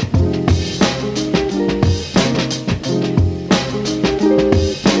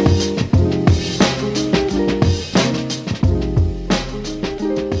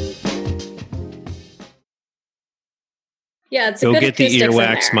 Yeah, it's go get the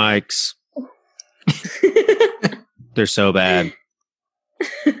earwax mics. They're so bad.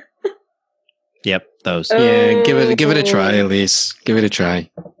 Yep, those. Yeah, give it a try, Elise. Give it a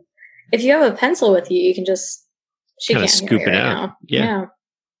try. If you have a pencil with you, you can just kind of scoop it out. Now. Yeah.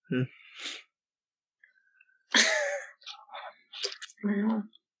 Wow.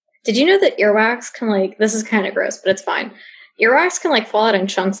 Did you know that earwax can this is kind of gross, but it's fine. Earwax can fall out in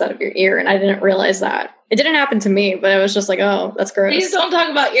chunks out of your ear, and I didn't realize that. It didn't happen to me, but I was just like, oh, that's gross. Please don't talk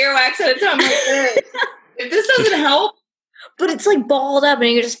about earwax at a time like this. If this doesn't help. But it's balled up and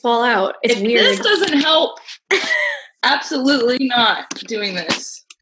you can just fall out. It's weird. This doesn't help. Absolutely not doing this.